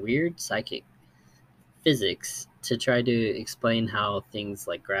inventing weird psychic physics to try to explain how things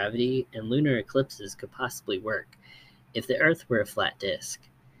like gravity and lunar eclipses could possibly work if the Earth were a flat disk.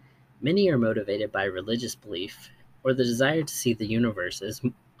 Many are motivated by religious belief or the desire to see the universe as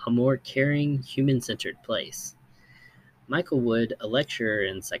a more caring, human-centered place. Michael Wood, a lecturer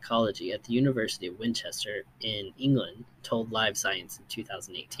in psychology at the University of Winchester in England, told Live Science in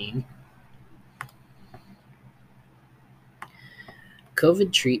 2018.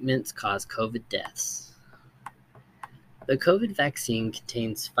 COVID treatments cause COVID deaths. The COVID vaccine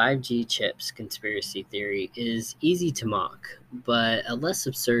contains 5G chips conspiracy theory is easy to mock, but a less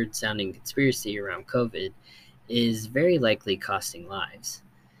absurd sounding conspiracy around COVID is very likely costing lives.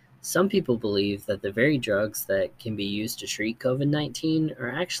 Some people believe that the very drugs that can be used to treat COVID-19 are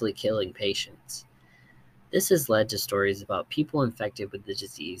actually killing patients. This has led to stories about people infected with the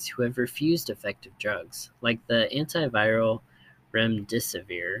disease who have refused effective drugs, like the antiviral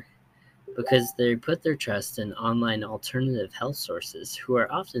remdesivir, because they put their trust in online alternative health sources who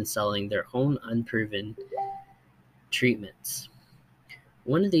are often selling their own unproven treatments.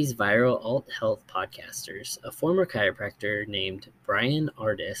 One of these viral alt-health podcasters, a former chiropractor named Bryan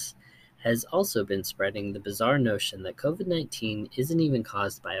Ardis, has also been spreading the bizarre notion that COVID-19 isn't even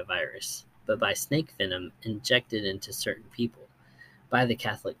caused by a virus, but by snake venom injected into certain people by the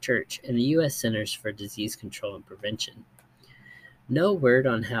Catholic Church and the U.S. Centers for Disease Control and Prevention. No word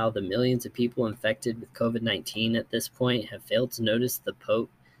on how the millions of people infected with COVID-19 at this point have failed to notice the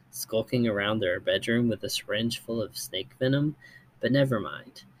Pope skulking around their bedroom with a syringe full of snake venom, but never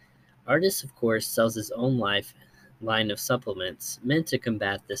mind. Ardis, of course, sells his own line of supplements meant to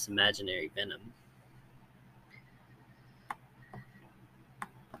combat this imaginary venom.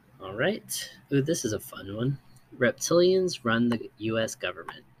 All right. Ooh, this is a fun one. Reptilians run the U.S.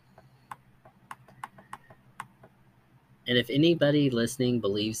 government. And if anybody listening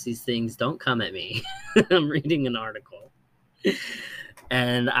believes these things, don't come at me. I'm reading an article.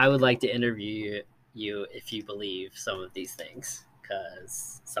 And I would like to interview you if you believe some of these things,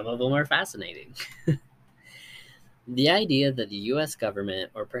 because some of them are fascinating. The idea that the U.S. government,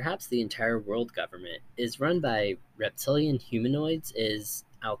 or perhaps the entire world government, is run by reptilian humanoids is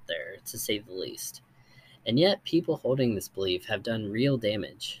out there, to say the least. And yet, people holding this belief have done real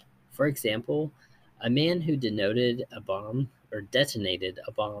damage. For example, a man who detonated a bomb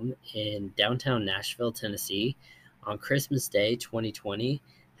in downtown Nashville, Tennessee, on Christmas Day 2020,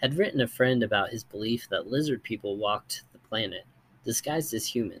 had written a friend about his belief that lizard people walked the planet, disguised as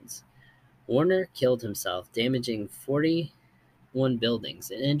humans. Warner killed himself, damaging 41 buildings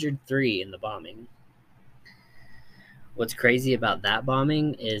and injured 3 in the bombing. What's crazy about that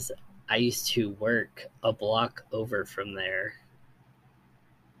bombing is I used to work a block over from there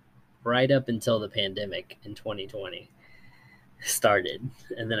right up until the pandemic in 2020 started,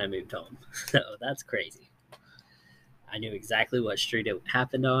 and then I moved home. So that's crazy. I knew exactly what street it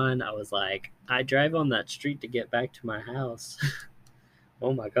happened on. I was like, I drive on that street to get back to my house.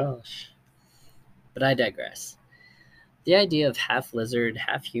 Oh my gosh. But I digress. The idea of half lizard,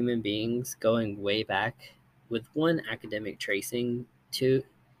 half human beings going way back, with one academic tracing to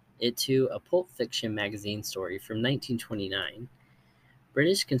a Pulp Fiction magazine story from 1929.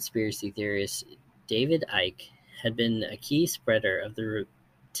 British conspiracy theorist David Icke had been a key spreader of the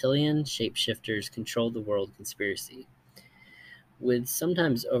reptilian shapeshifters control the world conspiracy, with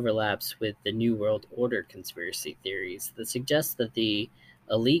sometimes overlaps with the New World Order conspiracy theories that suggest that the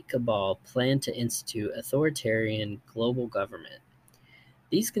elite cabal planned to institute authoritarian global government.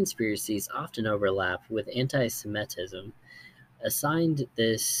 These conspiracies often overlap with anti-Semitism, assigned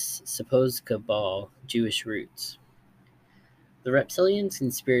this supposed cabal Jewish roots. The reptilian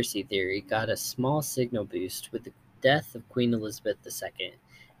conspiracy theory got a small signal boost with the death of Queen Elizabeth II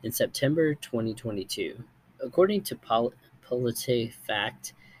in September 2022. According to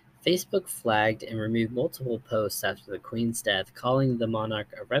PolitiFact, Facebook flagged and removed multiple posts after the Queen's death, calling the monarch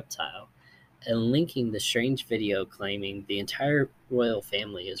a reptile and linking the strange video claiming the entire royal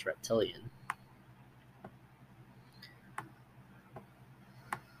family is reptilian.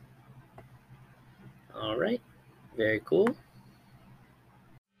 All right, very cool.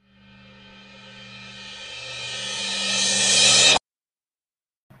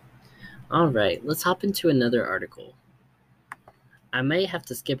 All right, let's hop into another article. I may have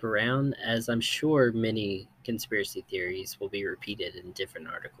to skip around, as I'm sure many conspiracy theories will be repeated in different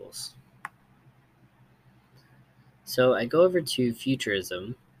articles. So I go over to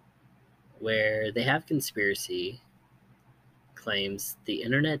Futurism, where they have conspiracy claims the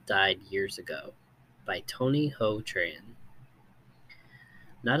internet died years ago by Tony Ho Tran.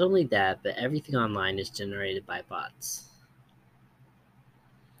 Not only that, but everything online is generated by bots.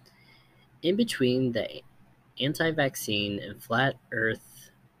 In between the anti-vaccine and flat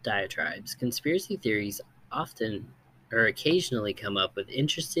earth diatribes, conspiracy theories often or occasionally come up with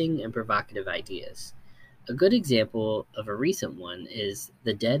interesting and provocative ideas. A good example of a recent one is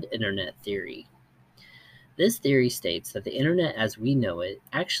the dead internet theory. This theory states that the internet as we know it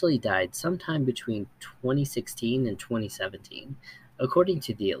actually died sometime between 2016 and 2017, according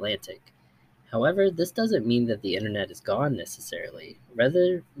to The Atlantic. However, this doesn't mean that the internet is gone necessarily.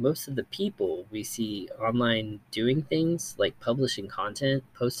 Rather, most of the people we see online doing things like publishing content,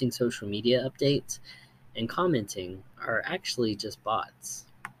 posting social media updates, and commenting are actually just bots.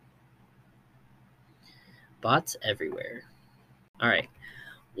 Bots everywhere. Alright,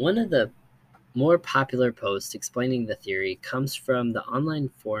 one of the more popular posts explaining the theory comes from the online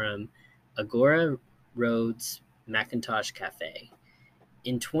forum Agora Rhodes Macintosh Cafe.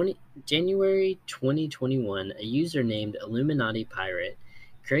 In January 2021, a user named Illuminati Pirate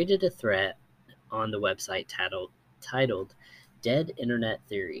created a thread on the website titled Dead Internet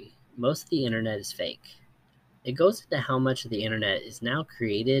Theory. Most of the internet is fake. It goes into how much of the internet is now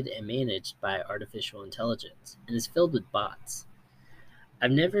created and managed by artificial intelligence and is filled with bots.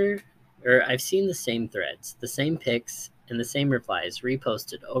 I've seen the same threads, the same pics, and the same replies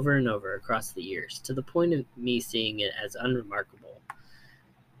reposted over and over across the years, to the point of me seeing it as unremarkable,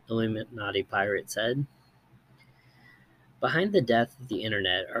 Illuminati Pirate said. Behind the death of the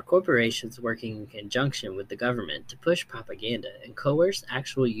internet are corporations working in conjunction with the government to push propaganda and coerce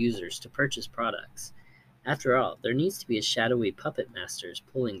actual users to purchase products. After all, there needs to be a shadowy puppet masters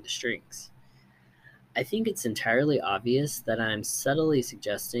pulling the strings. I think it's entirely obvious that I'm subtly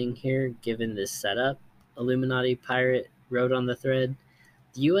suggesting here, given this setup, Illuminati Pirate wrote on the thread.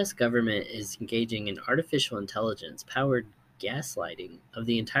 The US government is engaging in artificial intelligence-powered gaslighting of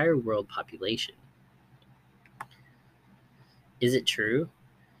the entire world population. Is it true?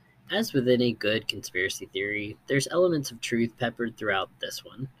 As with any good conspiracy theory, there's elements of truth peppered throughout this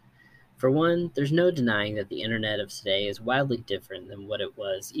one. For one, there's no denying that the internet of today is wildly different than what it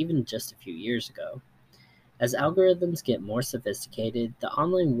was even just a few years ago. As algorithms get more sophisticated, the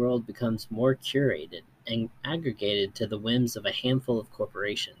online world becomes more curated and aggregated to the whims of a handful of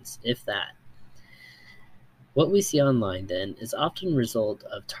corporations, if that. What we see online, then, is often a result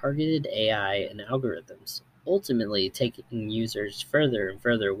of targeted AI and algorithms, ultimately taking users further and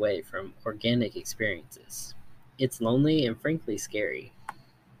further away from organic experiences. It's lonely and frankly scary.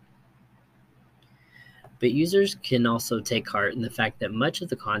 But users can also take heart in the fact that much of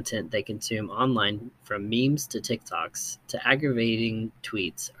the content they consume online, from memes to TikToks to aggravating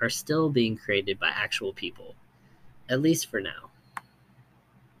tweets, are still being created by actual people. At least for now.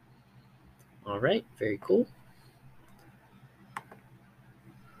 Alright, very cool.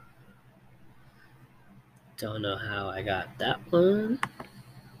 Don't know how I got that one.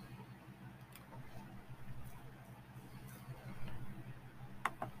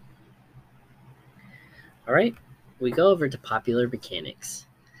 Alright, we go over to popular mechanics.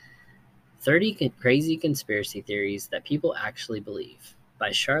 30 crazy conspiracy theories that people actually believe,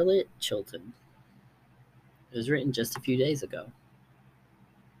 by Charlotte Chilton. It was written just a few days ago.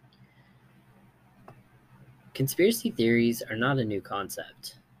 Conspiracy theories are not a new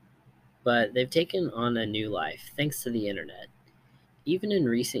concept, but they've taken on a new life thanks to the internet. Even in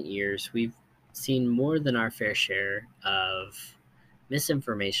recent years, we've seen more than our fair share of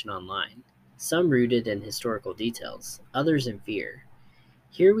misinformation online, some rooted in historical details, others in fear.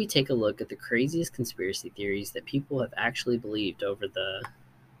 Here we take a look at the craziest conspiracy theories that people have actually believed over the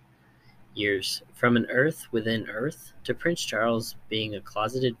years, from an Earth within Earth to Prince Charles being a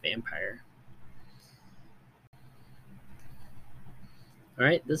closeted vampire.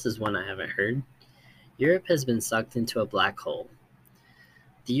 Alright, this is one I haven't heard. Europe has been sucked into a black hole.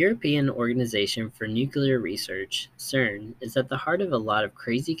 The European Organization for Nuclear Research, CERN, is at the heart of a lot of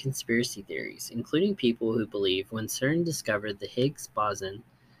crazy conspiracy theories, including people who believe when CERN discovered the Higgs boson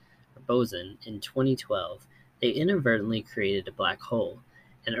in 2012, they inadvertently created a black hole,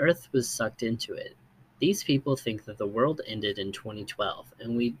 and Earth was sucked into it. These people think that the world ended in 2012,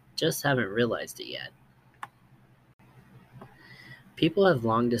 and we just haven't realized it yet. People have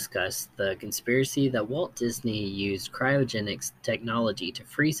long discussed the conspiracy that Walt Disney used cryogenics technology to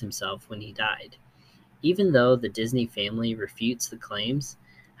freeze himself when he died. Even though the Disney family refutes the claims,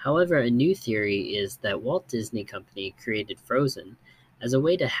 however, a new theory is that Walt Disney Company created Frozen as a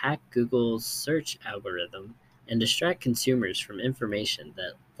way to hack Google's search algorithm and distract consumers from information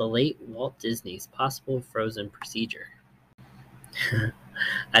that the late Walt Disney's possible frozen procedure.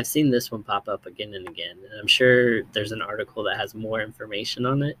 I've seen this one pop up again and again, and I'm sure there's an article that has more information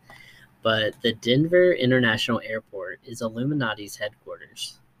on it, but the Denver International Airport is Illuminati's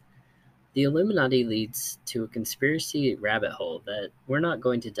headquarters. The Illuminati leads to a conspiracy rabbit hole that we're not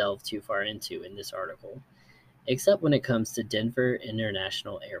going to delve too far into in this article, except when it comes to Denver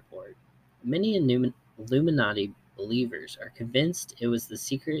International Airport. Many Illuminati believers are convinced it was the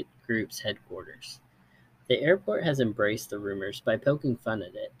secret group's headquarters. The airport has embraced the rumors by poking fun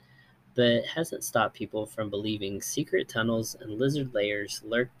at it, but it hasn't stopped people from believing secret tunnels and lizard layers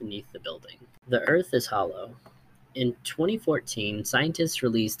lurk beneath the building. The Earth is hollow. In 2014, scientists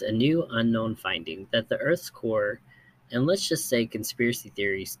released a new unknown finding that the Earth's core, and let's just say conspiracy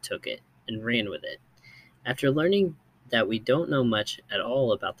theories took it and ran with it. After learning that we don't know much at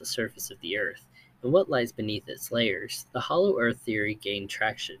all about the surface of the Earth and what lies beneath its layers, the hollow Earth theory gained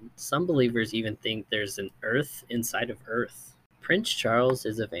traction. Some believers even think there's an Earth inside of Earth. Prince Charles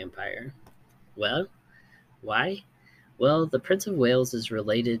is a vampire. Well, why? Well, the Prince of Wales is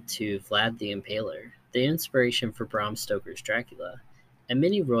related to Vlad the Impaler, the inspiration for Bram Stoker's Dracula, and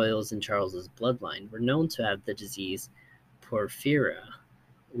many royals in Charles's bloodline were known to have the disease porphyria,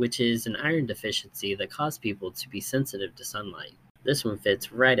 which is an iron deficiency that caused people to be sensitive to sunlight. This one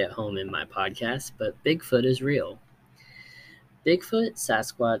fits right at home in my podcast, but Bigfoot is real. Bigfoot,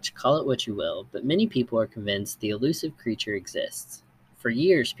 Sasquatch, call it what you will, but many people are convinced the elusive creature exists. For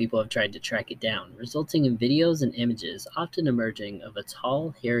years, people have tried to track it down, resulting in videos and images often emerging of a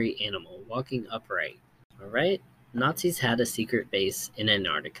tall, hairy animal walking upright. Alright, Nazis had a secret base in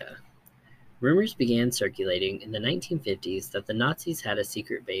Antarctica. Rumors began circulating in the 1950s that the Nazis had a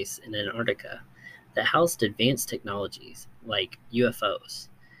secret base in Antarctica that housed advanced technologies, like UFOs.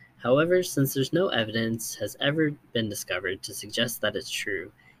 However, since there's no evidence has ever been discovered to suggest that it's true,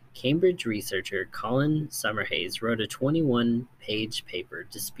 Cambridge researcher Colin Summerhays wrote a 21-page paper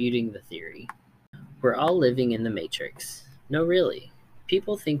disputing the theory. We're all living in the Matrix. No, really.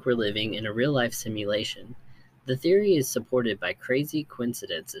 People think we're living in a real-life simulation. The theory is supported by crazy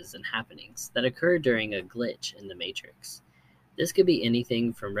coincidences and happenings that occur during a glitch in the Matrix. This could be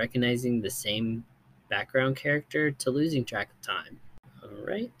anything from recognizing the same background character to losing track of time.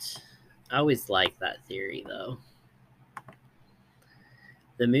 Alright. I always like that theory, though.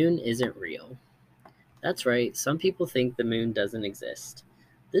 The moon isn't real. That's right, some people think the moon doesn't exist.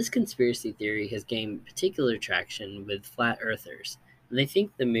 This conspiracy theory has gained particular traction with flat earthers, and they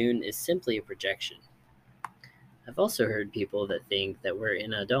think the moon is simply a projection. I've also heard people that think that we're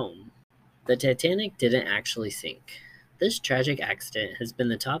in a dome. The Titanic didn't actually sink. This tragic accident has been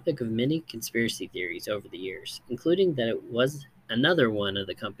the topic of many conspiracy theories over the years, including that it was another one of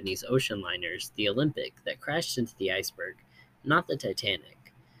the company's ocean liners, the Olympic, that crashed into the iceberg, not the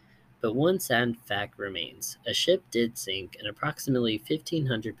Titanic. But one sad fact remains. A ship did sink and approximately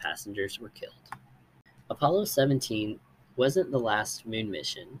 1,500 passengers were killed. Apollo 17 wasn't the last moon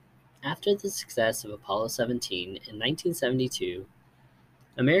mission. After the success of Apollo 17 in 1972,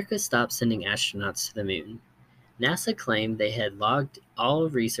 America stopped sending astronauts to the moon. NASA claimed they had logged all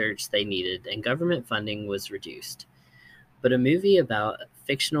research they needed and government funding was reduced. But a movie about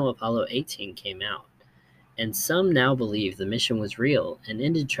fictional Apollo 18 came out, and some now believe the mission was real and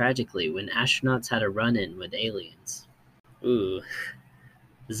ended tragically when astronauts had a run-in with aliens. Ooh.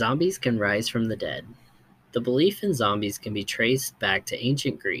 Zombies can rise from the dead. The belief in zombies can be traced back to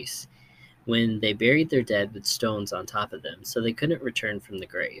ancient Greece, when they buried their dead with stones on top of them so they couldn't return from the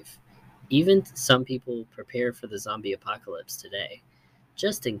grave. Even some people prepare for the zombie apocalypse today,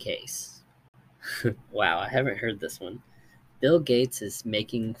 just in case. Wow, I haven't heard this one. Bill Gates is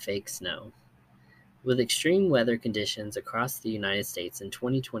making fake snow. With extreme weather conditions across the United States in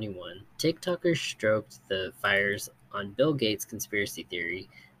 2021, TikTokers stroked the fires on Bill Gates' conspiracy theory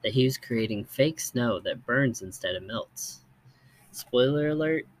that he was creating fake snow that burns instead of melts. Spoiler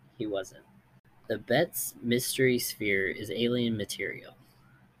alert, he wasn't. The Betz Mystery Sphere is alien material.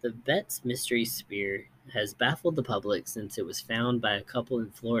 The Betz Mystery Sphere has baffled the public since it was found by a couple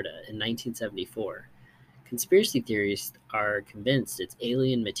in Florida in 1974. Conspiracy theorists are convinced it's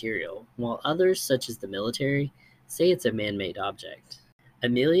alien material, while others, such as the military, say it's a man-made object.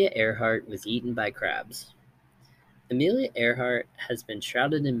 Amelia Earhart was eaten by crabs. Amelia Earhart has been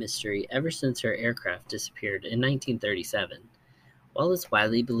shrouded in mystery ever since her aircraft disappeared in 1937. While it's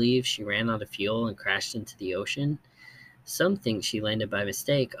widely believed she ran out of fuel and crashed into the ocean, some think she landed by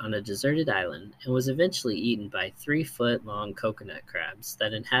mistake on a deserted island and was eventually eaten by 3-foot-long coconut crabs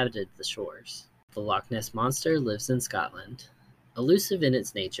that inhabited the shores. The Loch Ness Monster lives in Scotland. Elusive in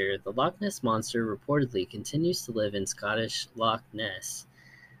its nature, the Loch Ness Monster reportedly continues to live in Scottish Loch Ness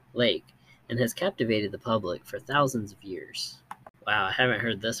Lake and has captivated the public for thousands of years. Wow, I haven't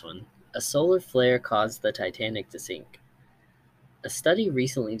heard this one. A solar flare caused the Titanic to sink. A study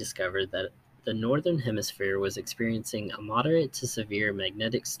recently discovered that the Northern Hemisphere was experiencing a moderate to severe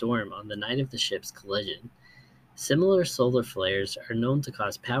magnetic storm on the night of the ship's collision. Similar solar flares are known to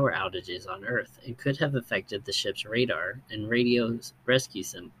cause power outages on Earth and could have affected the ship's radar and radio rescue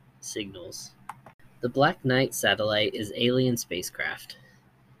signals. The Black Knight satellite is alien spacecraft.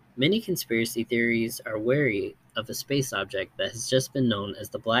 Many conspiracy theories are wary of a space object that has just been known as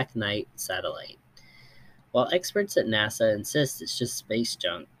the Black Knight satellite. While experts at NASA insist it's just space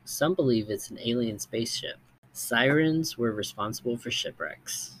junk, some believe it's an alien spaceship. Sirens were responsible for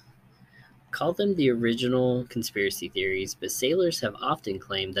shipwrecks. Call them the original conspiracy theories, but sailors have often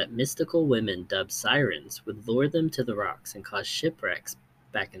claimed that mystical women dubbed sirens would lure them to the rocks and cause shipwrecks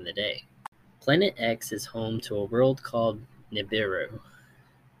back in the day. Planet X is home to a world called Nibiru.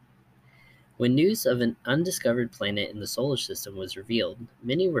 When news of an undiscovered planet in the solar system was revealed,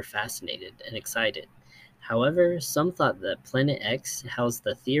 many were fascinated and excited. However, some thought that Planet X housed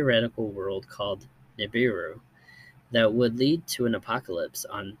the theoretical world called Nibiru that would lead to an apocalypse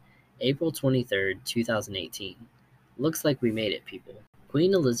on April 23rd, 2018. Looks like we made it, people.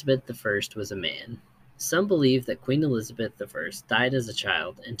 Queen Elizabeth I was a man. Some believe that Queen Elizabeth I died as a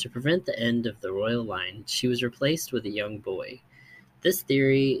child, and to prevent the end of the royal line, she was replaced with a young boy. This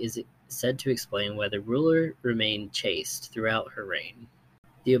theory is said to explain why the ruler remained chaste throughout her reign.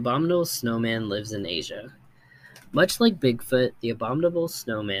 The abominable snowman lives in Asia. Much like Bigfoot, the abominable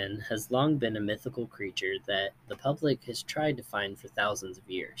snowman has long been a mythical creature that the public has tried to find for thousands of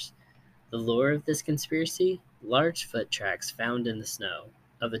years. The lore of this conspiracy? Large foot tracks found in the snow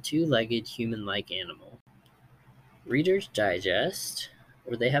of a two-legged human-like animal. Reader's Digest,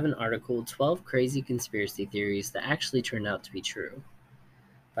 where they have an article, 12 Crazy Conspiracy Theories That Actually Turned Out to Be True,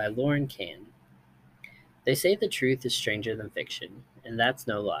 by Lauren Kahn. They say the truth is stranger than fiction, and that's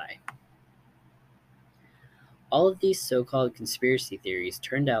no lie. All of these so-called conspiracy theories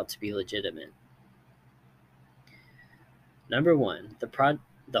turned out to be legitimate. Number 1,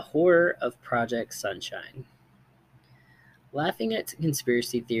 the horror of Project Sunshine. Laughing at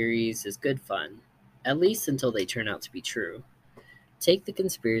conspiracy theories is good fun, at least until they turn out to be true. Take the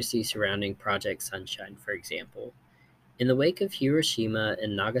conspiracy surrounding Project Sunshine, for example. In the wake of Hiroshima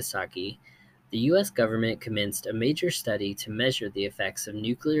and Nagasaki, the US government commenced a major study to measure the effects of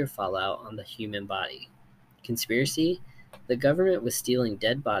nuclear fallout on the human body. Conspiracy? The government was stealing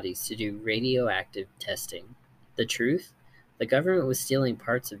dead bodies to do radioactive testing. The truth? The government was stealing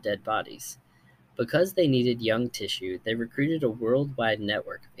parts of dead bodies. Because they needed young tissue, they recruited a worldwide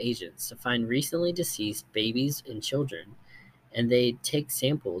network of agents to find recently deceased babies and children, and they'd take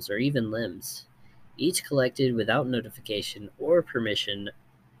samples or even limbs, each collected without notification or permission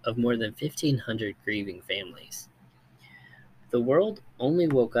of more than 1,500 grieving families. The world only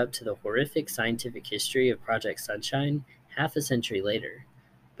woke up to the horrific scientific history of Project Sunshine half a century later,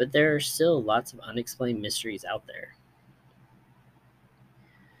 but there are still lots of unexplained mysteries out there.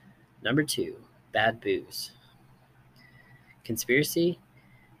 Number 2. Bad booze. Conspiracy?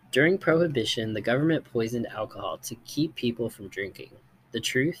 During Prohibition, the government poisoned alcohol to keep people from drinking. The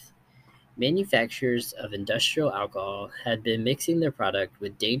truth? Manufacturers of industrial alcohol had been mixing their product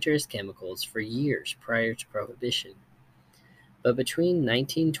with dangerous chemicals for years prior to Prohibition. But between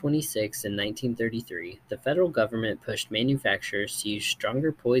 1926 and 1933, the federal government pushed manufacturers to use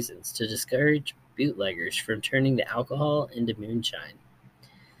stronger poisons to discourage bootleggers from turning the alcohol into moonshine.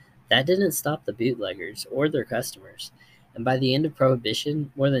 That didn't stop the bootleggers or their customers, and by the end of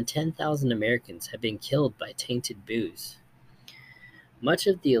Prohibition, more than 10,000 Americans had been killed by tainted booze. Much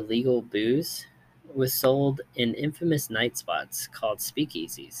of the illegal booze was sold in infamous night spots called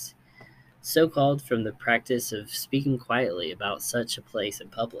speakeasies, so called from the practice of speaking quietly about such a place in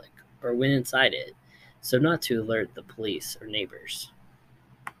public, or when inside it, so not to alert the police or neighbors.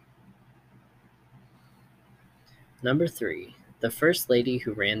 Number 3. The First Lady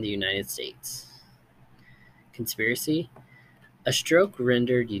Who Ran the United States. Conspiracy? A stroke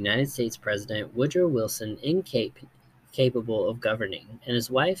rendered United States President Woodrow Wilson incapable of governing, and his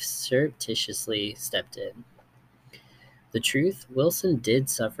wife surreptitiously stepped in. The truth? Wilson did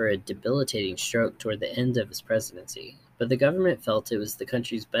suffer a debilitating stroke toward the end of his presidency, but the government felt it was the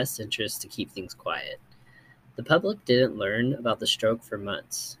country's best interest to keep things quiet. The public didn't learn about the stroke for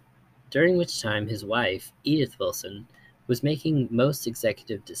months, during which time his wife, Edith Wilson, was making most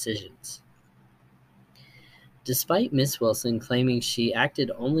executive decisions. Despite Miss Wilson claiming she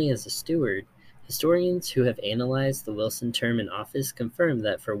acted only as a steward, historians who have analyzed the Wilson term in office confirm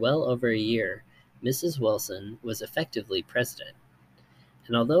that for well over a year, Mrs. Wilson was effectively president.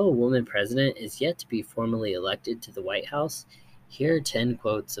 And although a woman president is yet to be formally elected to the White House, here are 10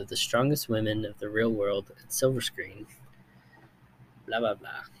 quotes of the strongest women of the real world at Silver Screen. Blah, blah, blah.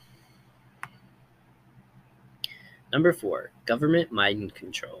 Number 4. Government mind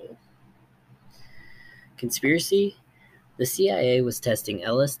control. Conspiracy? The CIA was testing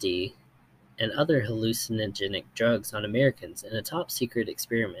LSD and other hallucinogenic drugs on Americans in a top-secret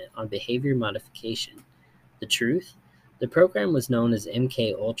experiment on behavior modification. The truth? The program was known as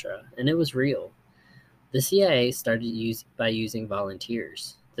MK Ultra, and it was real. The CIA started by using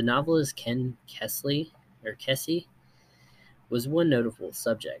volunteers. The novelist Ken Kesey was one notable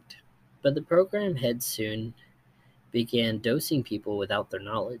subject, but the program head soon began dosing people without their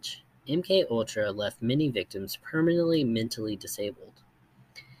knowledge. MK Ultra left many victims permanently mentally disabled.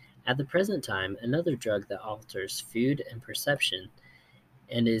 At the present time, another drug that alters food and perception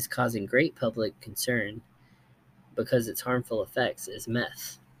and is causing great public concern because its harmful effects is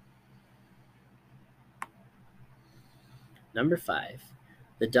meth. Number 5.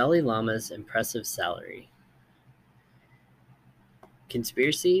 The Dalai Lama's impressive salary.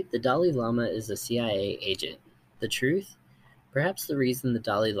 Conspiracy: the Dalai Lama is a CIA agent. The truth? Perhaps the reason the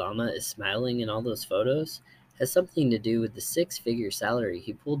Dalai Lama is smiling in all those photos has something to do with the six-figure salary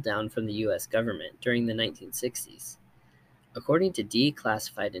he pulled down from the US government during the 1960s. According to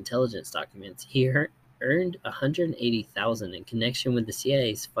declassified intelligence documents, he earned $180,000 in connection with the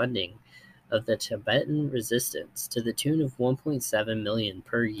CIA's funding of the Tibetan resistance to the tune of $1.7 million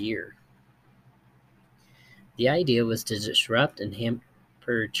per year. The idea was to disrupt and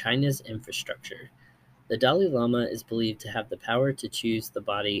hamper China's infrastructure. The Dalai Lama is believed to have the power to choose the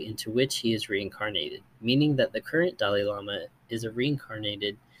body into which he is reincarnated, meaning that the current Dalai Lama is a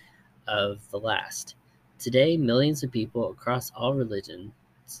reincarnated of the last. Today, millions of people across all religions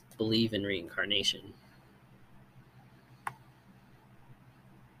believe in reincarnation.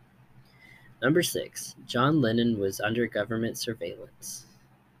 Number 6. John Lennon was under government surveillance.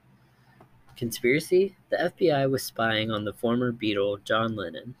 Conspiracy: the FBI was spying on the former Beatle John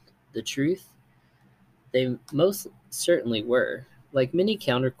Lennon. The truth? They most certainly were. Like many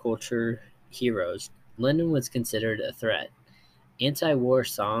counterculture heroes, Lennon was considered a threat. Anti-war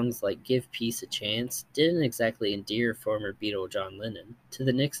songs like Give Peace a Chance didn't exactly endear former Beatle John Lennon to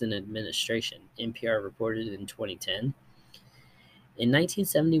the Nixon administration, NPR reported in 2010. In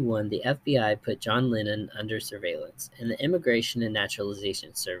 1971, the FBI put John Lennon under surveillance, and the Immigration and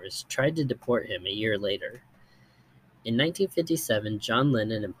Naturalization Service tried to deport him a year later. In 1957, John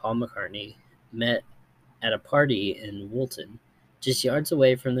Lennon and Paul McCartney met at a party in Woolton. Just yards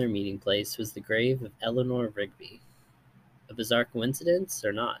away from their meeting place was the grave of Eleanor Rigby. A bizarre coincidence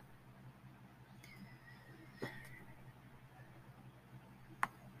or not?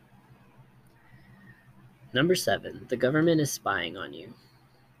 Number 7. The government is spying on you.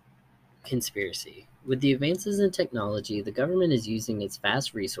 Conspiracy: with the advances in technology, the government is using its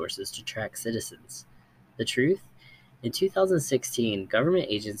vast resources to track citizens. The truth? In 2016, government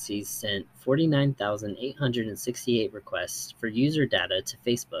agencies sent 49,868 requests for user data to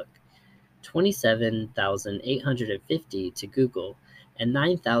Facebook, 27,850 to Google, and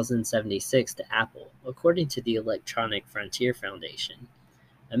 9,076 to Apple, according to the Electronic Frontier Foundation,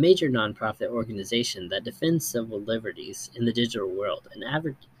 a major nonprofit organization that defends civil liberties in the digital world and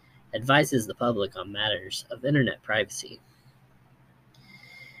advises the public on matters of internet privacy.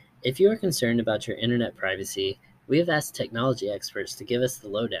 If you are concerned about your internet privacy, we have asked technology experts to give us the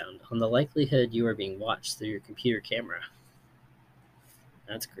lowdown on the likelihood you are being watched through your computer camera.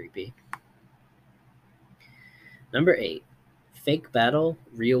 That's creepy. Number 8. Fake battle,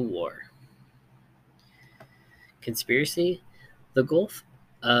 real war. Conspiracy: the Gulf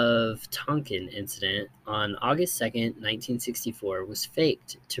of Tonkin incident on August 2, 1964 was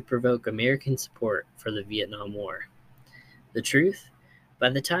faked to provoke American support for the Vietnam War. The truth? By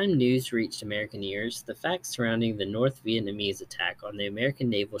the time news reached American ears, the facts surrounding the North Vietnamese attack on the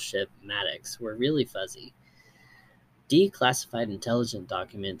American naval ship Maddox were really fuzzy. Declassified intelligence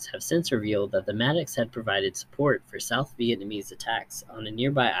documents have since revealed that the Maddox had provided support for South Vietnamese attacks on a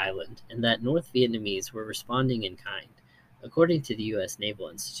nearby island and that North Vietnamese were responding in kind, according to the U.S. Naval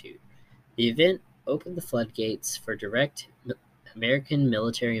Institute. The event opened the floodgates for direct American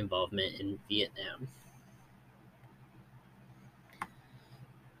military involvement in Vietnam.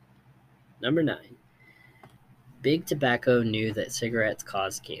 Number 9. Big Tobacco knew that cigarettes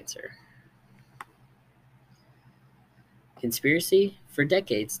caused cancer. Conspiracy: for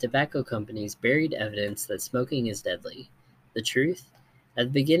decades, tobacco companies buried evidence that smoking is deadly. The truth? At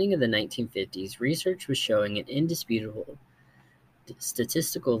the beginning of the 1950s, research was showing an indisputable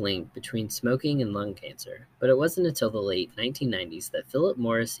statistical link between smoking and lung cancer, but it wasn't until the late 1990s that Philip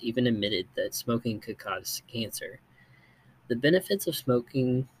Morris even admitted that smoking could cause cancer. The benefits of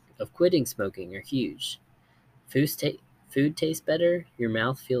quitting smoking are huge. Food tastes better, your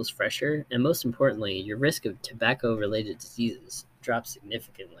mouth feels fresher, and most importantly, your risk of tobacco-related diseases drops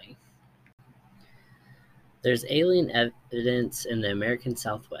significantly. There's alien evidence in the American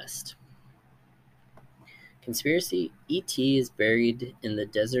Southwest. Conspiracy: E.T. is buried in the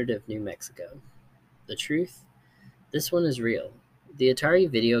desert of New Mexico. The truth? This one is real. The Atari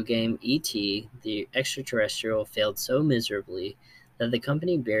video game E.T. the Extraterrestrial failed so miserably that the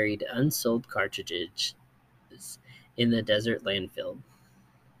company buried unsold cartridges in the desert landfill.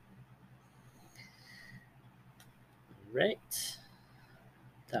 Right.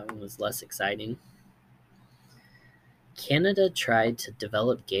 That one was less exciting. Canada tried to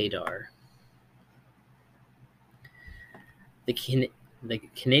develop gaydar. The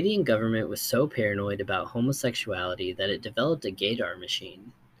Canadian government was so paranoid about homosexuality that it developed a gaydar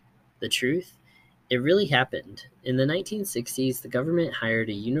machine. The truth? It really happened. In the 1960s, the government hired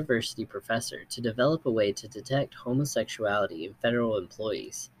a university professor to develop a way to detect homosexuality in federal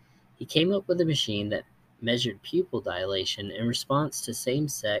employees. He came up with a machine that measured pupil dilation in response to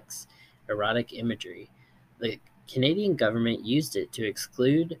same-sex erotic imagery. The Canadian government used it to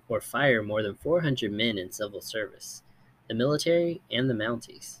exclude or fire more than 400 men in civil service, the military, and the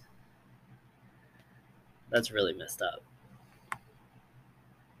Mounties. That's really messed up.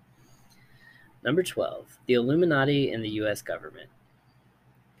 Number 12, the Illuminati and the U.S. government.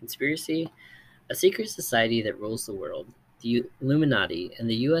 Conspiracy? A secret society that rules the world. The Illuminati and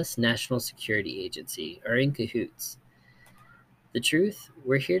the U.S. National Security Agency are in cahoots. The truth?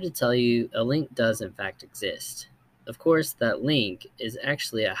 We're here to tell you a link does in fact exist. Of course, that link is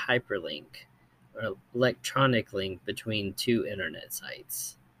actually a hyperlink, or electronic link between two internet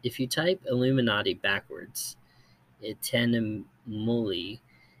sites. If you type Illuminati backwards, Etenimuli,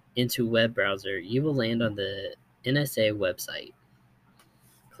 into web browser, you will land on the NSA website.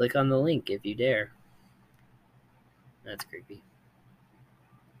 Click on the link if you dare. That's creepy.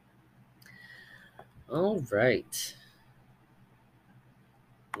 All right.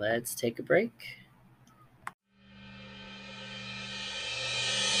 Let's take a break.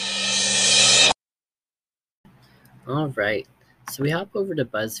 All right. So we hop over to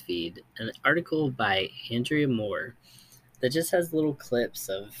BuzzFeed, an article by Andrea Moore that just has little clips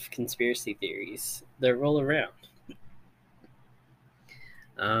of conspiracy theories that roll around.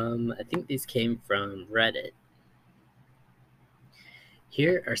 I think these came from Reddit.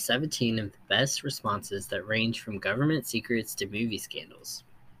 Here are 17 of the best responses that range from government secrets to movie scandals.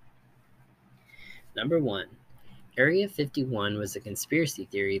 Number 1. Area 51 was a conspiracy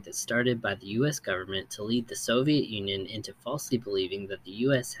theory that started by the U.S. government to lead the Soviet Union into falsely believing that the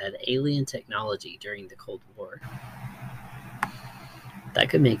U.S. had alien technology during the Cold War. That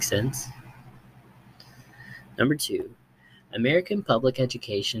could make sense. Number 2. American public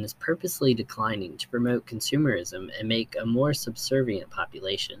education is purposely declining to promote consumerism and make a more subservient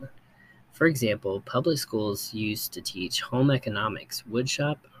population. For example, public schools used to teach home economics,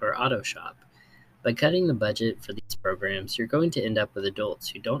 woodshop, or auto shop. By cutting the budget for these programs, you're going to end up with adults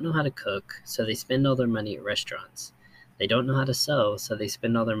who don't know how to cook, so they spend all their money at restaurants. They don't know how to sew, so they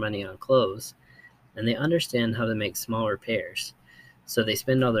spend all their money on clothes. And they understand how to make small repairs, so they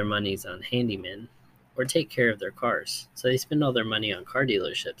spend all their monies on handymen, or take care of their cars, so they spend all their money on car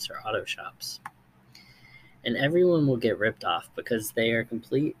dealerships or auto shops. And everyone will get ripped off because they are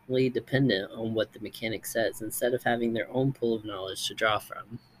completely dependent on what the mechanic says instead of having their own pool of knowledge to draw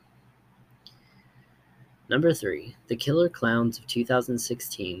from. Number 3. The Killer Clowns of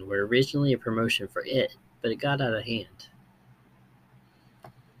 2016 were originally a promotion for It, but it got out of hand.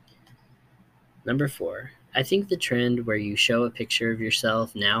 Number 4. I think the trend where you show a picture of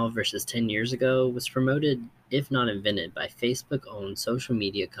yourself now versus 10 years ago was promoted, if not invented, by Facebook-owned social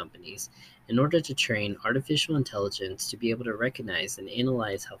media companies in order to train artificial intelligence to be able to recognize and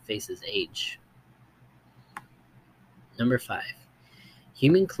analyze how faces age. Number 5.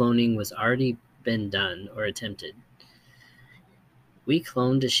 Human cloning was already been done or attempted. We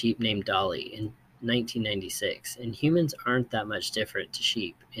cloned a sheep named Dolly in 1996, and humans aren't that much different to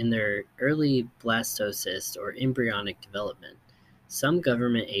sheep in their early blastocyst or embryonic development. Some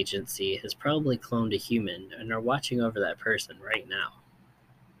government agency has probably cloned a human and are watching over that person right now.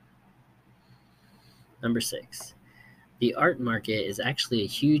 Number 6. The art market is actually a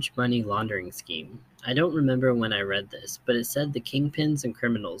huge money laundering scheme. I don't remember when I read this, but it said the kingpins and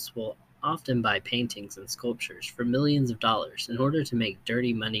criminals will often buy paintings and sculptures for millions of dollars in order to make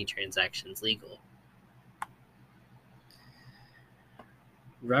dirty money transactions legal.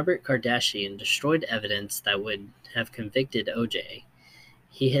 Robert Kardashian destroyed evidence that would have convicted O.J.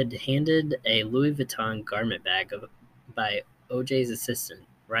 He had handed a Louis Vuitton garment bag by O.J.'s assistant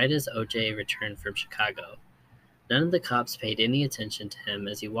right as O.J. returned from Chicago. None of the cops paid any attention to him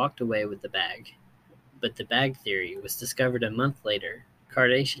as he walked away with the bag. But the bag theory was discovered a month later.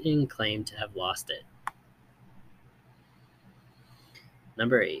 Kardashian claimed to have lost it.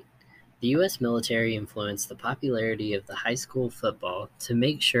 Number 8. The U.S. military influenced the popularity of the high school football to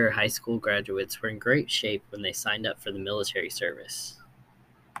make sure high school graduates were in great shape when they signed up for the military service.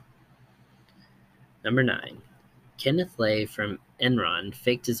 Number 9. Kenneth Lay from Enron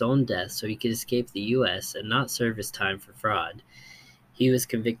faked his own death so he could escape the U.S. and not serve his time for fraud he was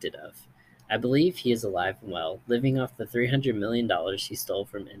convicted of. I believe he is alive and well, living off the $300 million he stole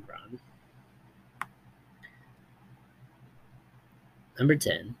from Enron. Number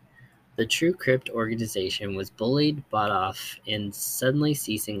 10. The TrueCrypt organization was bullied, bought off, and suddenly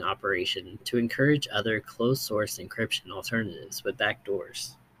ceasing operation to encourage other closed-source encryption alternatives with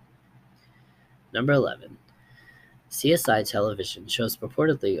backdoors. Number 11. CSI television shows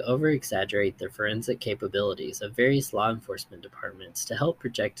purportedly over-exaggerate the forensic capabilities of various law enforcement departments to help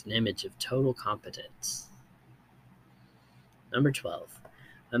project an image of total competence. Number 12.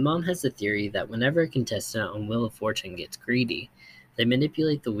 My mom has a theory that whenever a contestant on Wheel of Fortune gets greedy, they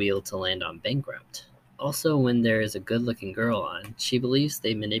manipulate the wheel to land on bankrupt. Also, when there is a good-looking girl on, she believes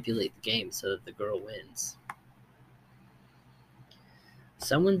they manipulate the game so that the girl wins.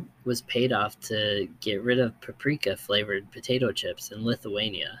 Someone was paid off to get rid of paprika-flavored potato chips in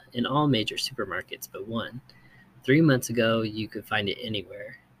Lithuania in all major supermarkets but one. 3 months ago, you could find it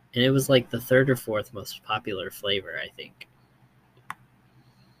anywhere, and it was like the third or fourth most popular flavor, I think.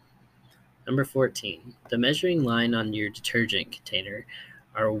 Number 14. The measuring line on your detergent container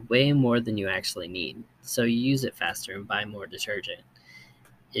are way more than you actually need, so you use it faster and buy more detergent.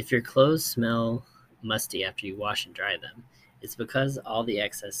 If your clothes smell musty after you wash and dry them, it's because all the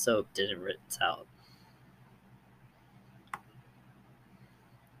excess soap didn't rinse out.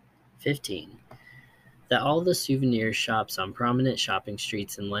 15. That all the souvenir shops on prominent shopping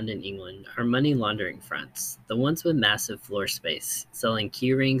streets in London, England are money laundering fronts, the ones with massive floor space, selling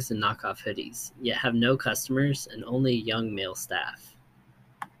key rings and knockoff hoodies, yet have no customers and only young male staff.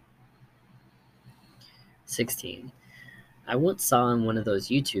 16. I once saw in one of those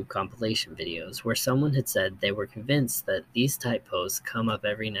YouTube compilation videos where someone had said they were convinced that these type posts come up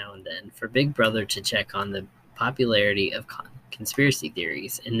every now and then for Big Brother to check on the popularity of conspiracy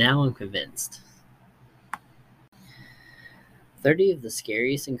theories, and now I'm convinced. 30 of the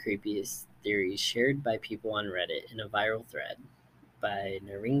scariest and creepiest theories shared by people on Reddit in a viral thread by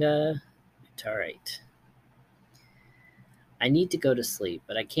Naringa Utarite. I need to go to sleep,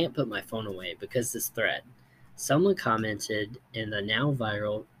 but I can't put my phone away because this thread. Someone commented in the now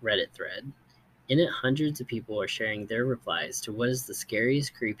viral Reddit thread. In it, hundreds of people are sharing their replies to what is the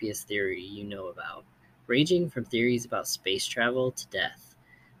scariest, creepiest theory you know about, ranging from theories about space travel to death.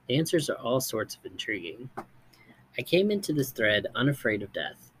 The answers are all sorts of intriguing. I came into this thread unafraid of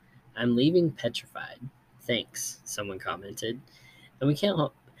death. I'm leaving petrified. Thanks, someone commented, and we can't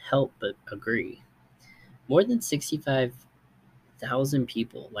help but agree. More than 65,000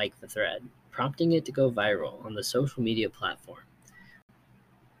 people liked the thread, prompting it to go viral on the social media platform.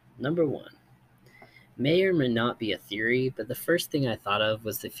 Number 1. May or may not be a theory, but the first thing I thought of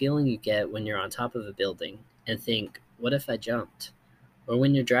was the feeling you get when you're on top of a building and think, what if I jumped? Or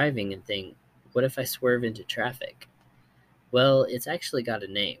when you're driving and think, what if I swerve into traffic? Well, it's actually got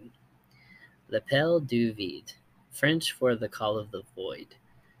a name. L'appel du vide, French for the call of the void.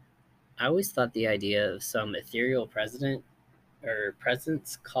 I always thought the idea of some ethereal presence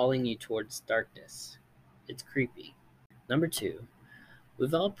calling you towards darkness. It's creepy. Number 2.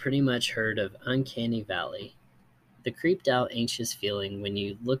 We've all pretty much heard of Uncanny Valley, the creeped out, anxious feeling when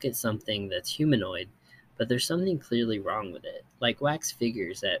you look at something that's humanoid, but there's something clearly wrong with it, like wax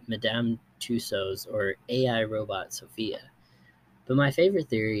figures at Madame Tussauds or AI robot Sophia. But my favorite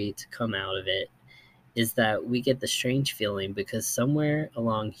theory to come out of it is that we get the strange feeling because somewhere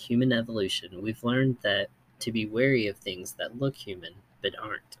along human evolution, we've learned that to be wary of things that look human but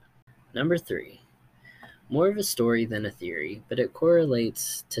aren't. Number 3. More of a story than a theory, but it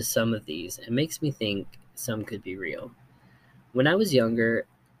correlates to some of these and makes me think some could be real. When I was younger,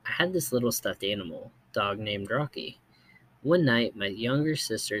 I had this little stuffed animal dog named Rocky. One night, my younger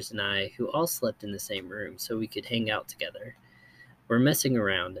sisters and I, who all slept in the same room so we could hang out together, were messing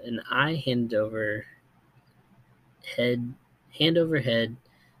around, and I hand over head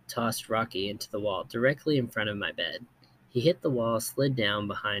tossed Rocky into the wall directly in front of my bed. He hit the wall, slid down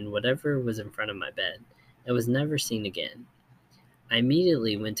behind whatever was in front of my bed, and was never seen again. I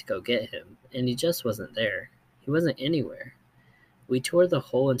immediately went to go get him, and he just wasn't there. He wasn't anywhere. We tore the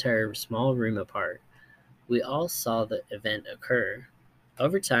whole entire small room apart. We all saw the event occur.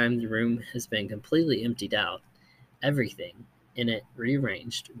 Over time, the room has been completely emptied out. Everything in it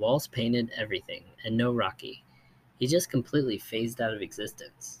rearranged, walls painted, everything, and no Rocky. He just completely phased out of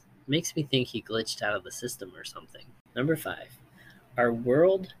existence. Makes me think he glitched out of the system or something. Number 5. Our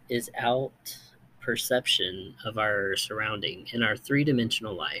world is out perception of our surrounding in our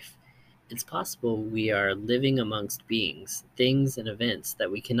three-dimensional life. It's possible we are living amongst beings, things, and events that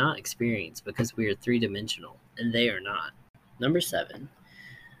we cannot experience because we are three-dimensional, and they are not. Number 7,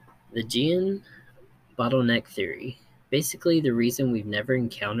 the Gian bottleneck theory. Basically, the reason we've never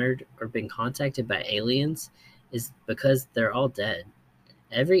encountered or been contacted by aliens is because they're all dead.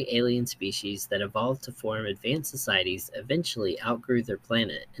 Every alien species that evolved to form advanced societies eventually outgrew their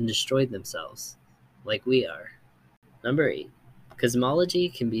planet and destroyed themselves, like we are. Number 8. Cosmology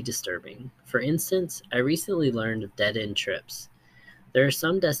can be disturbing. For instance, I recently learned of dead-end trips. There are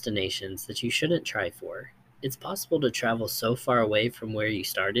some destinations that you shouldn't try for. It's possible to travel so far away from where you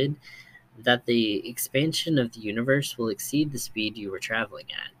started that the expansion of the universe will exceed the speed you were traveling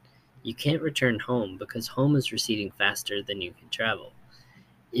at. You can't return home because home is receding faster than you can travel.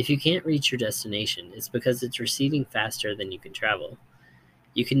 If you can't reach your destination, it's because it's receding faster than you can travel.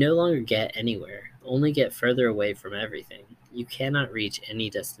 You can no longer get anywhere, only get further away from everything. You cannot reach any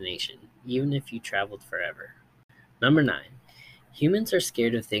destination, even if you traveled forever. Number 9. Humans are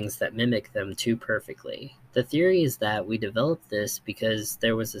scared of things that mimic them too perfectly. The theory is that we developed this because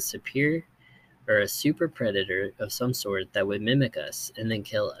there was a superior or a super predator of some sort that would mimic us and then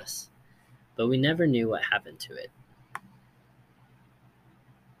kill us. But we never knew what happened to it.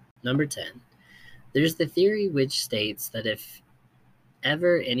 Number 10. There's the theory which states that if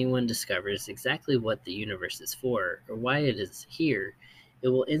ever anyone discovers exactly what the universe is for or why it is here, it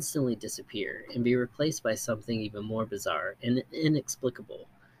will instantly disappear and be replaced by something even more bizarre and inexplicable.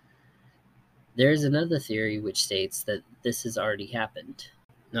 There is another theory which states that this has already happened.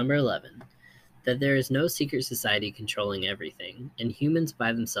 Number 11. That there is no secret society controlling everything, and humans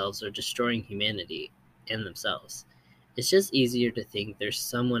by themselves are destroying humanity and themselves. It's just easier to think there's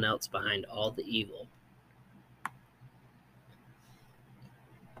someone else behind all the evil.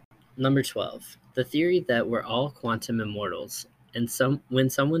 Number 12. The theory that we're all quantum immortals, and when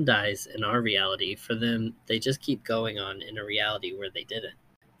someone dies in our reality, for them, they just keep going on in a reality where they didn't.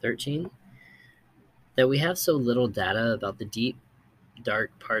 13. That we have so little data about the deep,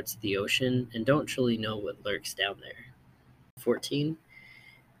 dark parts of the ocean and don't truly know what lurks down there. 14.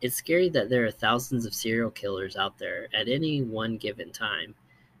 It's scary that there are thousands of serial killers out there at any one given time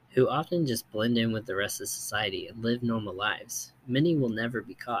who often just blend in with the rest of society and live normal lives. Many will never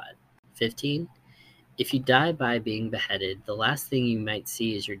be caught. 15. If you die by being beheaded, the last thing you might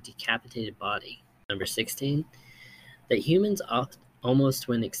see is your decapitated body. Number 16. That humans almost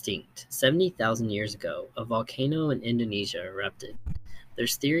went extinct. 70,000 years ago, a volcano in Indonesia erupted.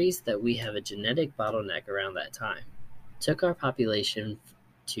 There's theories that we have a genetic bottleneck around that time. Took our population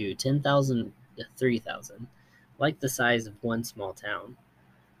to 10,000 to 3,000, like the size of one small town.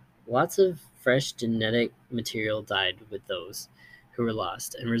 Lots of fresh genetic material died with those who were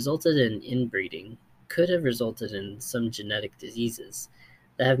lost and resulted in inbreeding, could have resulted in some genetic diseases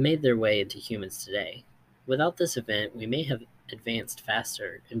that have made their way into humans today. Without this event, we may have advanced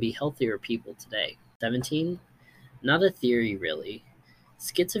faster and be healthier people today. 17. Not a theory, really.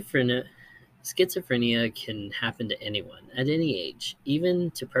 Schizophrenia can happen to anyone, at any age,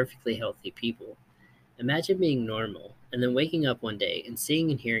 even to perfectly healthy people. Imagine being normal and then waking up one day and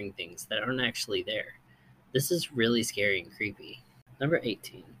seeing and hearing things that aren't actually there. This is really scary and creepy. Number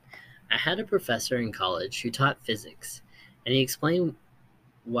 18. I had a professor in college who taught physics, and he explained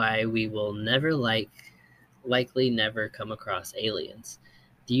why we will likely never come across aliens.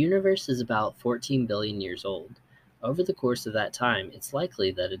 The universe is about 14 billion years old. Over the course of that time, it's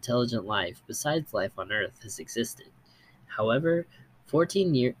likely that intelligent life besides life on Earth has existed. However,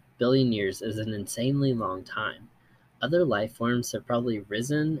 14 billion years is an insanely long time. Other life forms have probably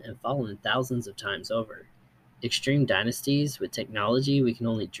risen and fallen thousands of times over. Extreme dynasties with technology we can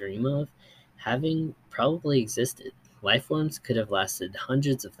only dream of having probably existed. Life forms could have lasted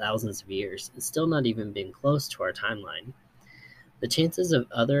hundreds of thousands of years and still not even been close to our timeline. The chances of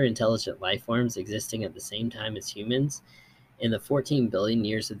other intelligent life forms existing at the same time as humans in the 14 billion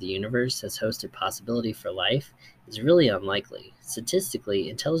years of the universe has hosted possibility for life is really unlikely.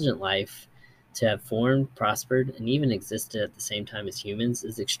 Statistically, intelligent life to have formed, prospered, and even existed at the same time as humans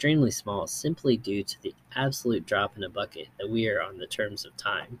is extremely small simply due to the absolute drop in a bucket that we are on the terms of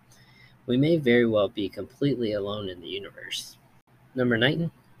time. We may very well be completely alone in the universe. Number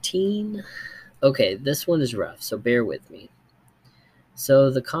 19. Okay, this one is rough, so bear with me. So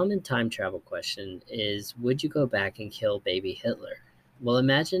the common time travel question is, would you go back and kill baby Hitler? Well,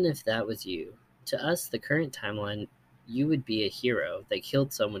 imagine if that was you. To us, the current timeline, you would be a hero that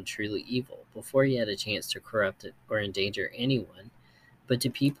killed someone truly evil before you had a chance to corrupt or endanger anyone. But to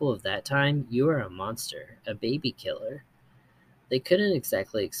people of that time, you are a monster, a baby killer. They couldn't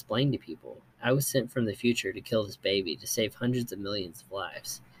exactly explain to people, "I was sent from the future to kill this baby to save hundreds of millions of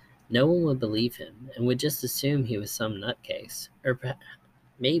lives." No one would believe him and would just assume he was some nutcase. Or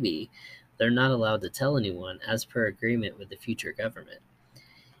maybe they're not allowed to tell anyone as per agreement with the future government.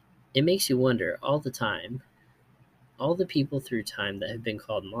 It makes you wonder all the time, all the people through time that have been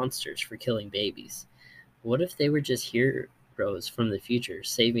called monsters for killing babies. What if they were just heroes from the future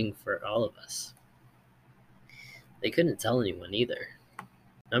saving for all of us? They couldn't tell anyone either.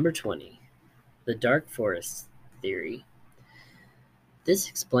 Number 20. The Dark Forest Theory. This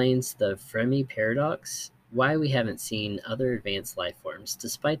explains the Fermi paradox, why we haven't seen other advanced life forms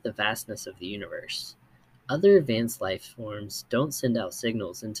despite the vastness of the universe. Other advanced life forms don't send out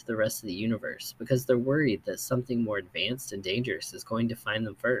signals into the rest of the universe because they're worried that something more advanced and dangerous is going to find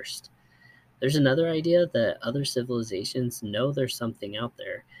them first. There's another idea that other civilizations know there's something out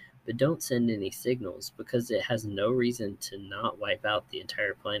there, but don't send any signals because it has no reason to not wipe out the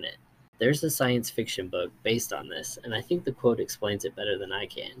entire planet. There's a science fiction book based on this, and I think the quote explains it better than I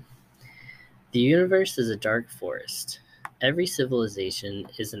can. The universe is a dark forest. Every civilization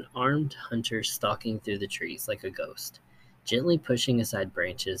is an armed hunter stalking through the trees like a ghost, gently pushing aside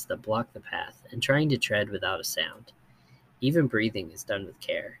branches that block the path and trying to tread without a sound. Even breathing is done with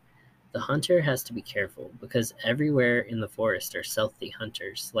care. The hunter has to be careful because everywhere in the forest are stealthy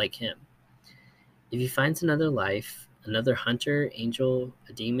hunters like him. If he finds another life, another hunter, angel,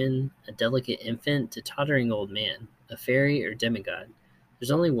 a demon, a delicate infant, a tottering old man, a fairy, or demigod,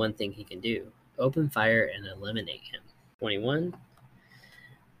 there's only one thing he can do: open fire and eliminate him. 21.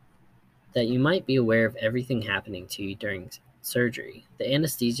 That you might be aware of everything happening to you during surgery. The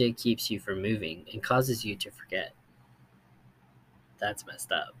anesthesia keeps you from moving and causes you to forget. That's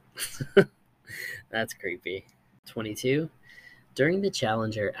messed up. That's creepy. 22. During the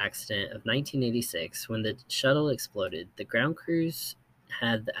Challenger accident of 1986, when the shuttle exploded, the ground crews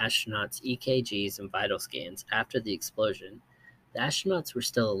had the astronauts' EKGs and vital scans after the explosion. The astronauts were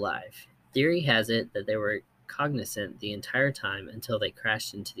still alive. Theory has it that they were cognizant the entire time until they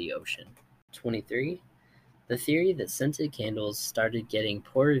crashed into the ocean. 23. The theory that scented candles started getting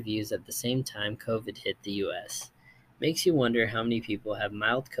poor reviews at the same time COVID hit the US. Makes you wonder how many people have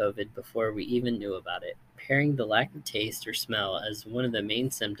mild COVID before we even knew about it, pairing the lack of taste or smell as one of the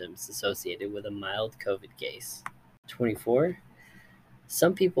main symptoms associated with a mild COVID case. 24.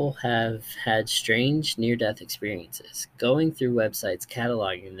 Some people have had strange near-death experiences. Going through websites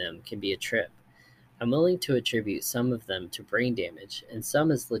cataloging them can be a trip. I'm willing to attribute some of them to brain damage, and some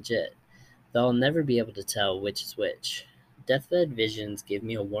is legit, though I'll never be able to tell which is which. Deathbed visions give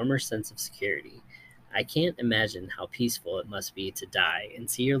me a warmer sense of security. I can't imagine how peaceful it must be to die and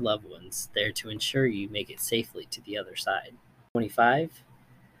see your loved ones there to ensure you make it safely to the other side. 25.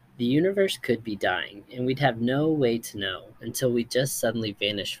 The universe could be dying, and we'd have no way to know until we just suddenly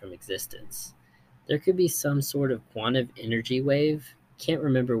vanish from existence. There could be some sort of quantum energy wave. Can't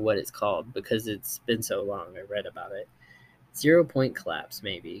remember what it's called because it's been so long I read about it. 0-point collapse,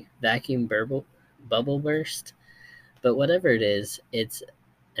 maybe. Vacuum bubble burst. But whatever it is, it's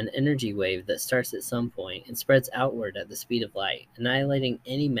an energy wave that starts at some point and spreads outward at the speed of light, annihilating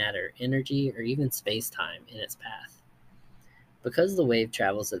any matter, energy, or even space-time in its path. Because the wave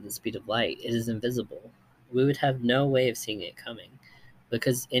travels at the speed of light, it is invisible. We would have no way of seeing it coming,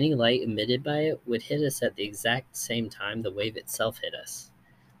 because any light emitted by it would hit us at the exact same time the wave itself hit us.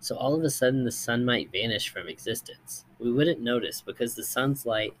 So all of a sudden the sun might vanish from existence. We wouldn't notice because the sun's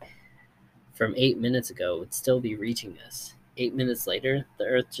light from 8 minutes ago would still be reaching us. 8 minutes later, the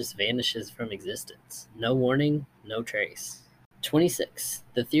Earth just vanishes from existence. No warning, no trace. 26.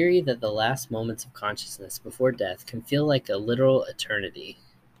 The theory that the last moments of consciousness before death can feel like a literal eternity,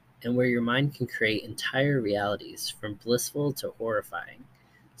 and where your mind can create entire realities from blissful to horrifying.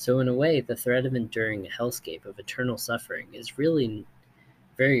 So in a way, the threat of enduring a hellscape of eternal suffering is really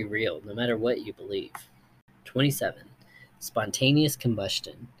very real, no matter what you believe. 27. Spontaneous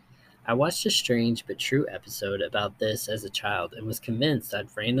combustion. I watched a strange but true episode about this as a child and was convinced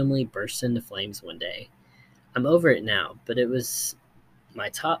I'd randomly burst into flames one day. I'm over it now, but it was my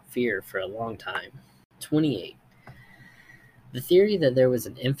top fear for a long time. 28. The theory that there was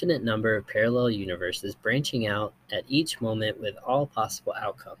an infinite number of parallel universes branching out at each moment with all possible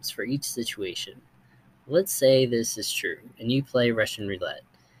outcomes for each situation. Let's say this is true, and you play Russian roulette.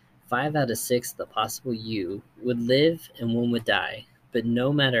 5 out of 6 of the possible you would live and one would die. But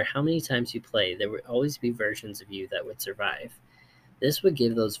no matter how many times you play, there would always be versions of you that would survive. This would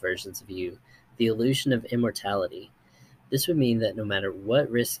give those versions of you the illusion of immortality. This would mean that no matter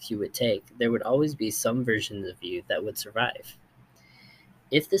what risks you would take, there would always be some versions of you that would survive.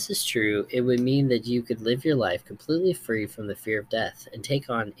 If this is true, it would mean that you could live your life completely free from the fear of death and take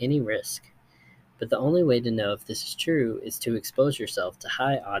on any risk. But the only way to know if this is true is to expose yourself to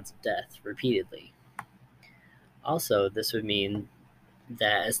high odds of death repeatedly. Also, this would mean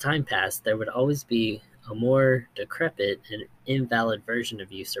that as time passed, there would always be a more decrepit and invalid version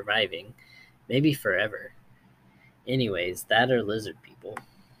of you surviving, maybe forever. Anyways, that are lizard people.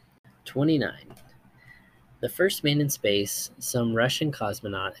 29. The first man in space, some Russian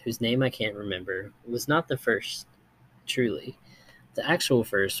cosmonaut whose name I can't remember, was not the first, truly. The actual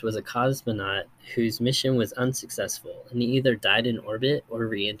first was a cosmonaut whose mission was unsuccessful, and he either died in orbit or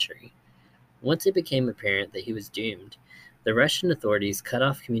re-entry. Once it became apparent that he was doomed, the Russian authorities cut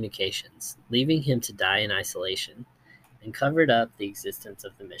off communications, leaving him to die in isolation, and covered up the existence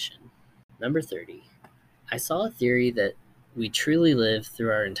of the mission. Number 30. I saw a theory that we truly live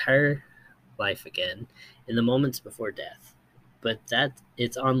through our entire life again in the moments before death, but that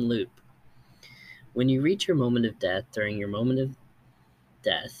it's on loop. When you reach your moment of death during your moment of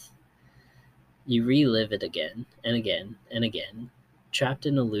death, you relive it again and again and again, trapped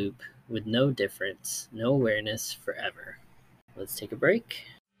in a loop with no difference, no awareness forever. Let's take a break.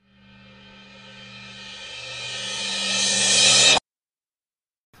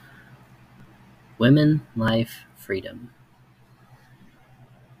 Women, life, freedom.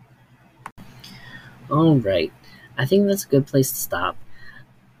 All right, I think that's a good place to stop.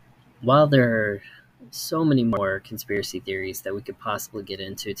 While there are so many more conspiracy theories that we could possibly get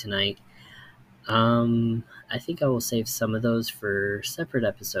into tonight, I think I will save some of those for separate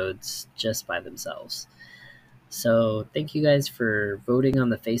episodes just by themselves. So thank you guys for voting on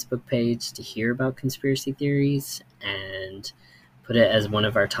the Facebook page to hear about conspiracy theories and put it as one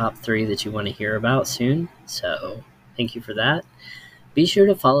of our top 3 that you want to hear about soon. So thank you for that. Be sure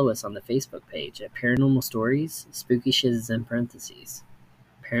to follow us on the Facebook page at Paranormal Stories, Spooky Shiz in parentheses.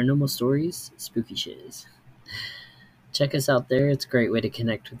 Paranormal Stories, Spooky Shiz. Check us out there. It's a great way to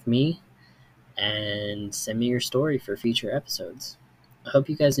connect with me and send me your story for future episodes. I hope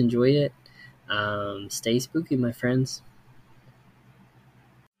you guys enjoy it. Stay spooky, my friends.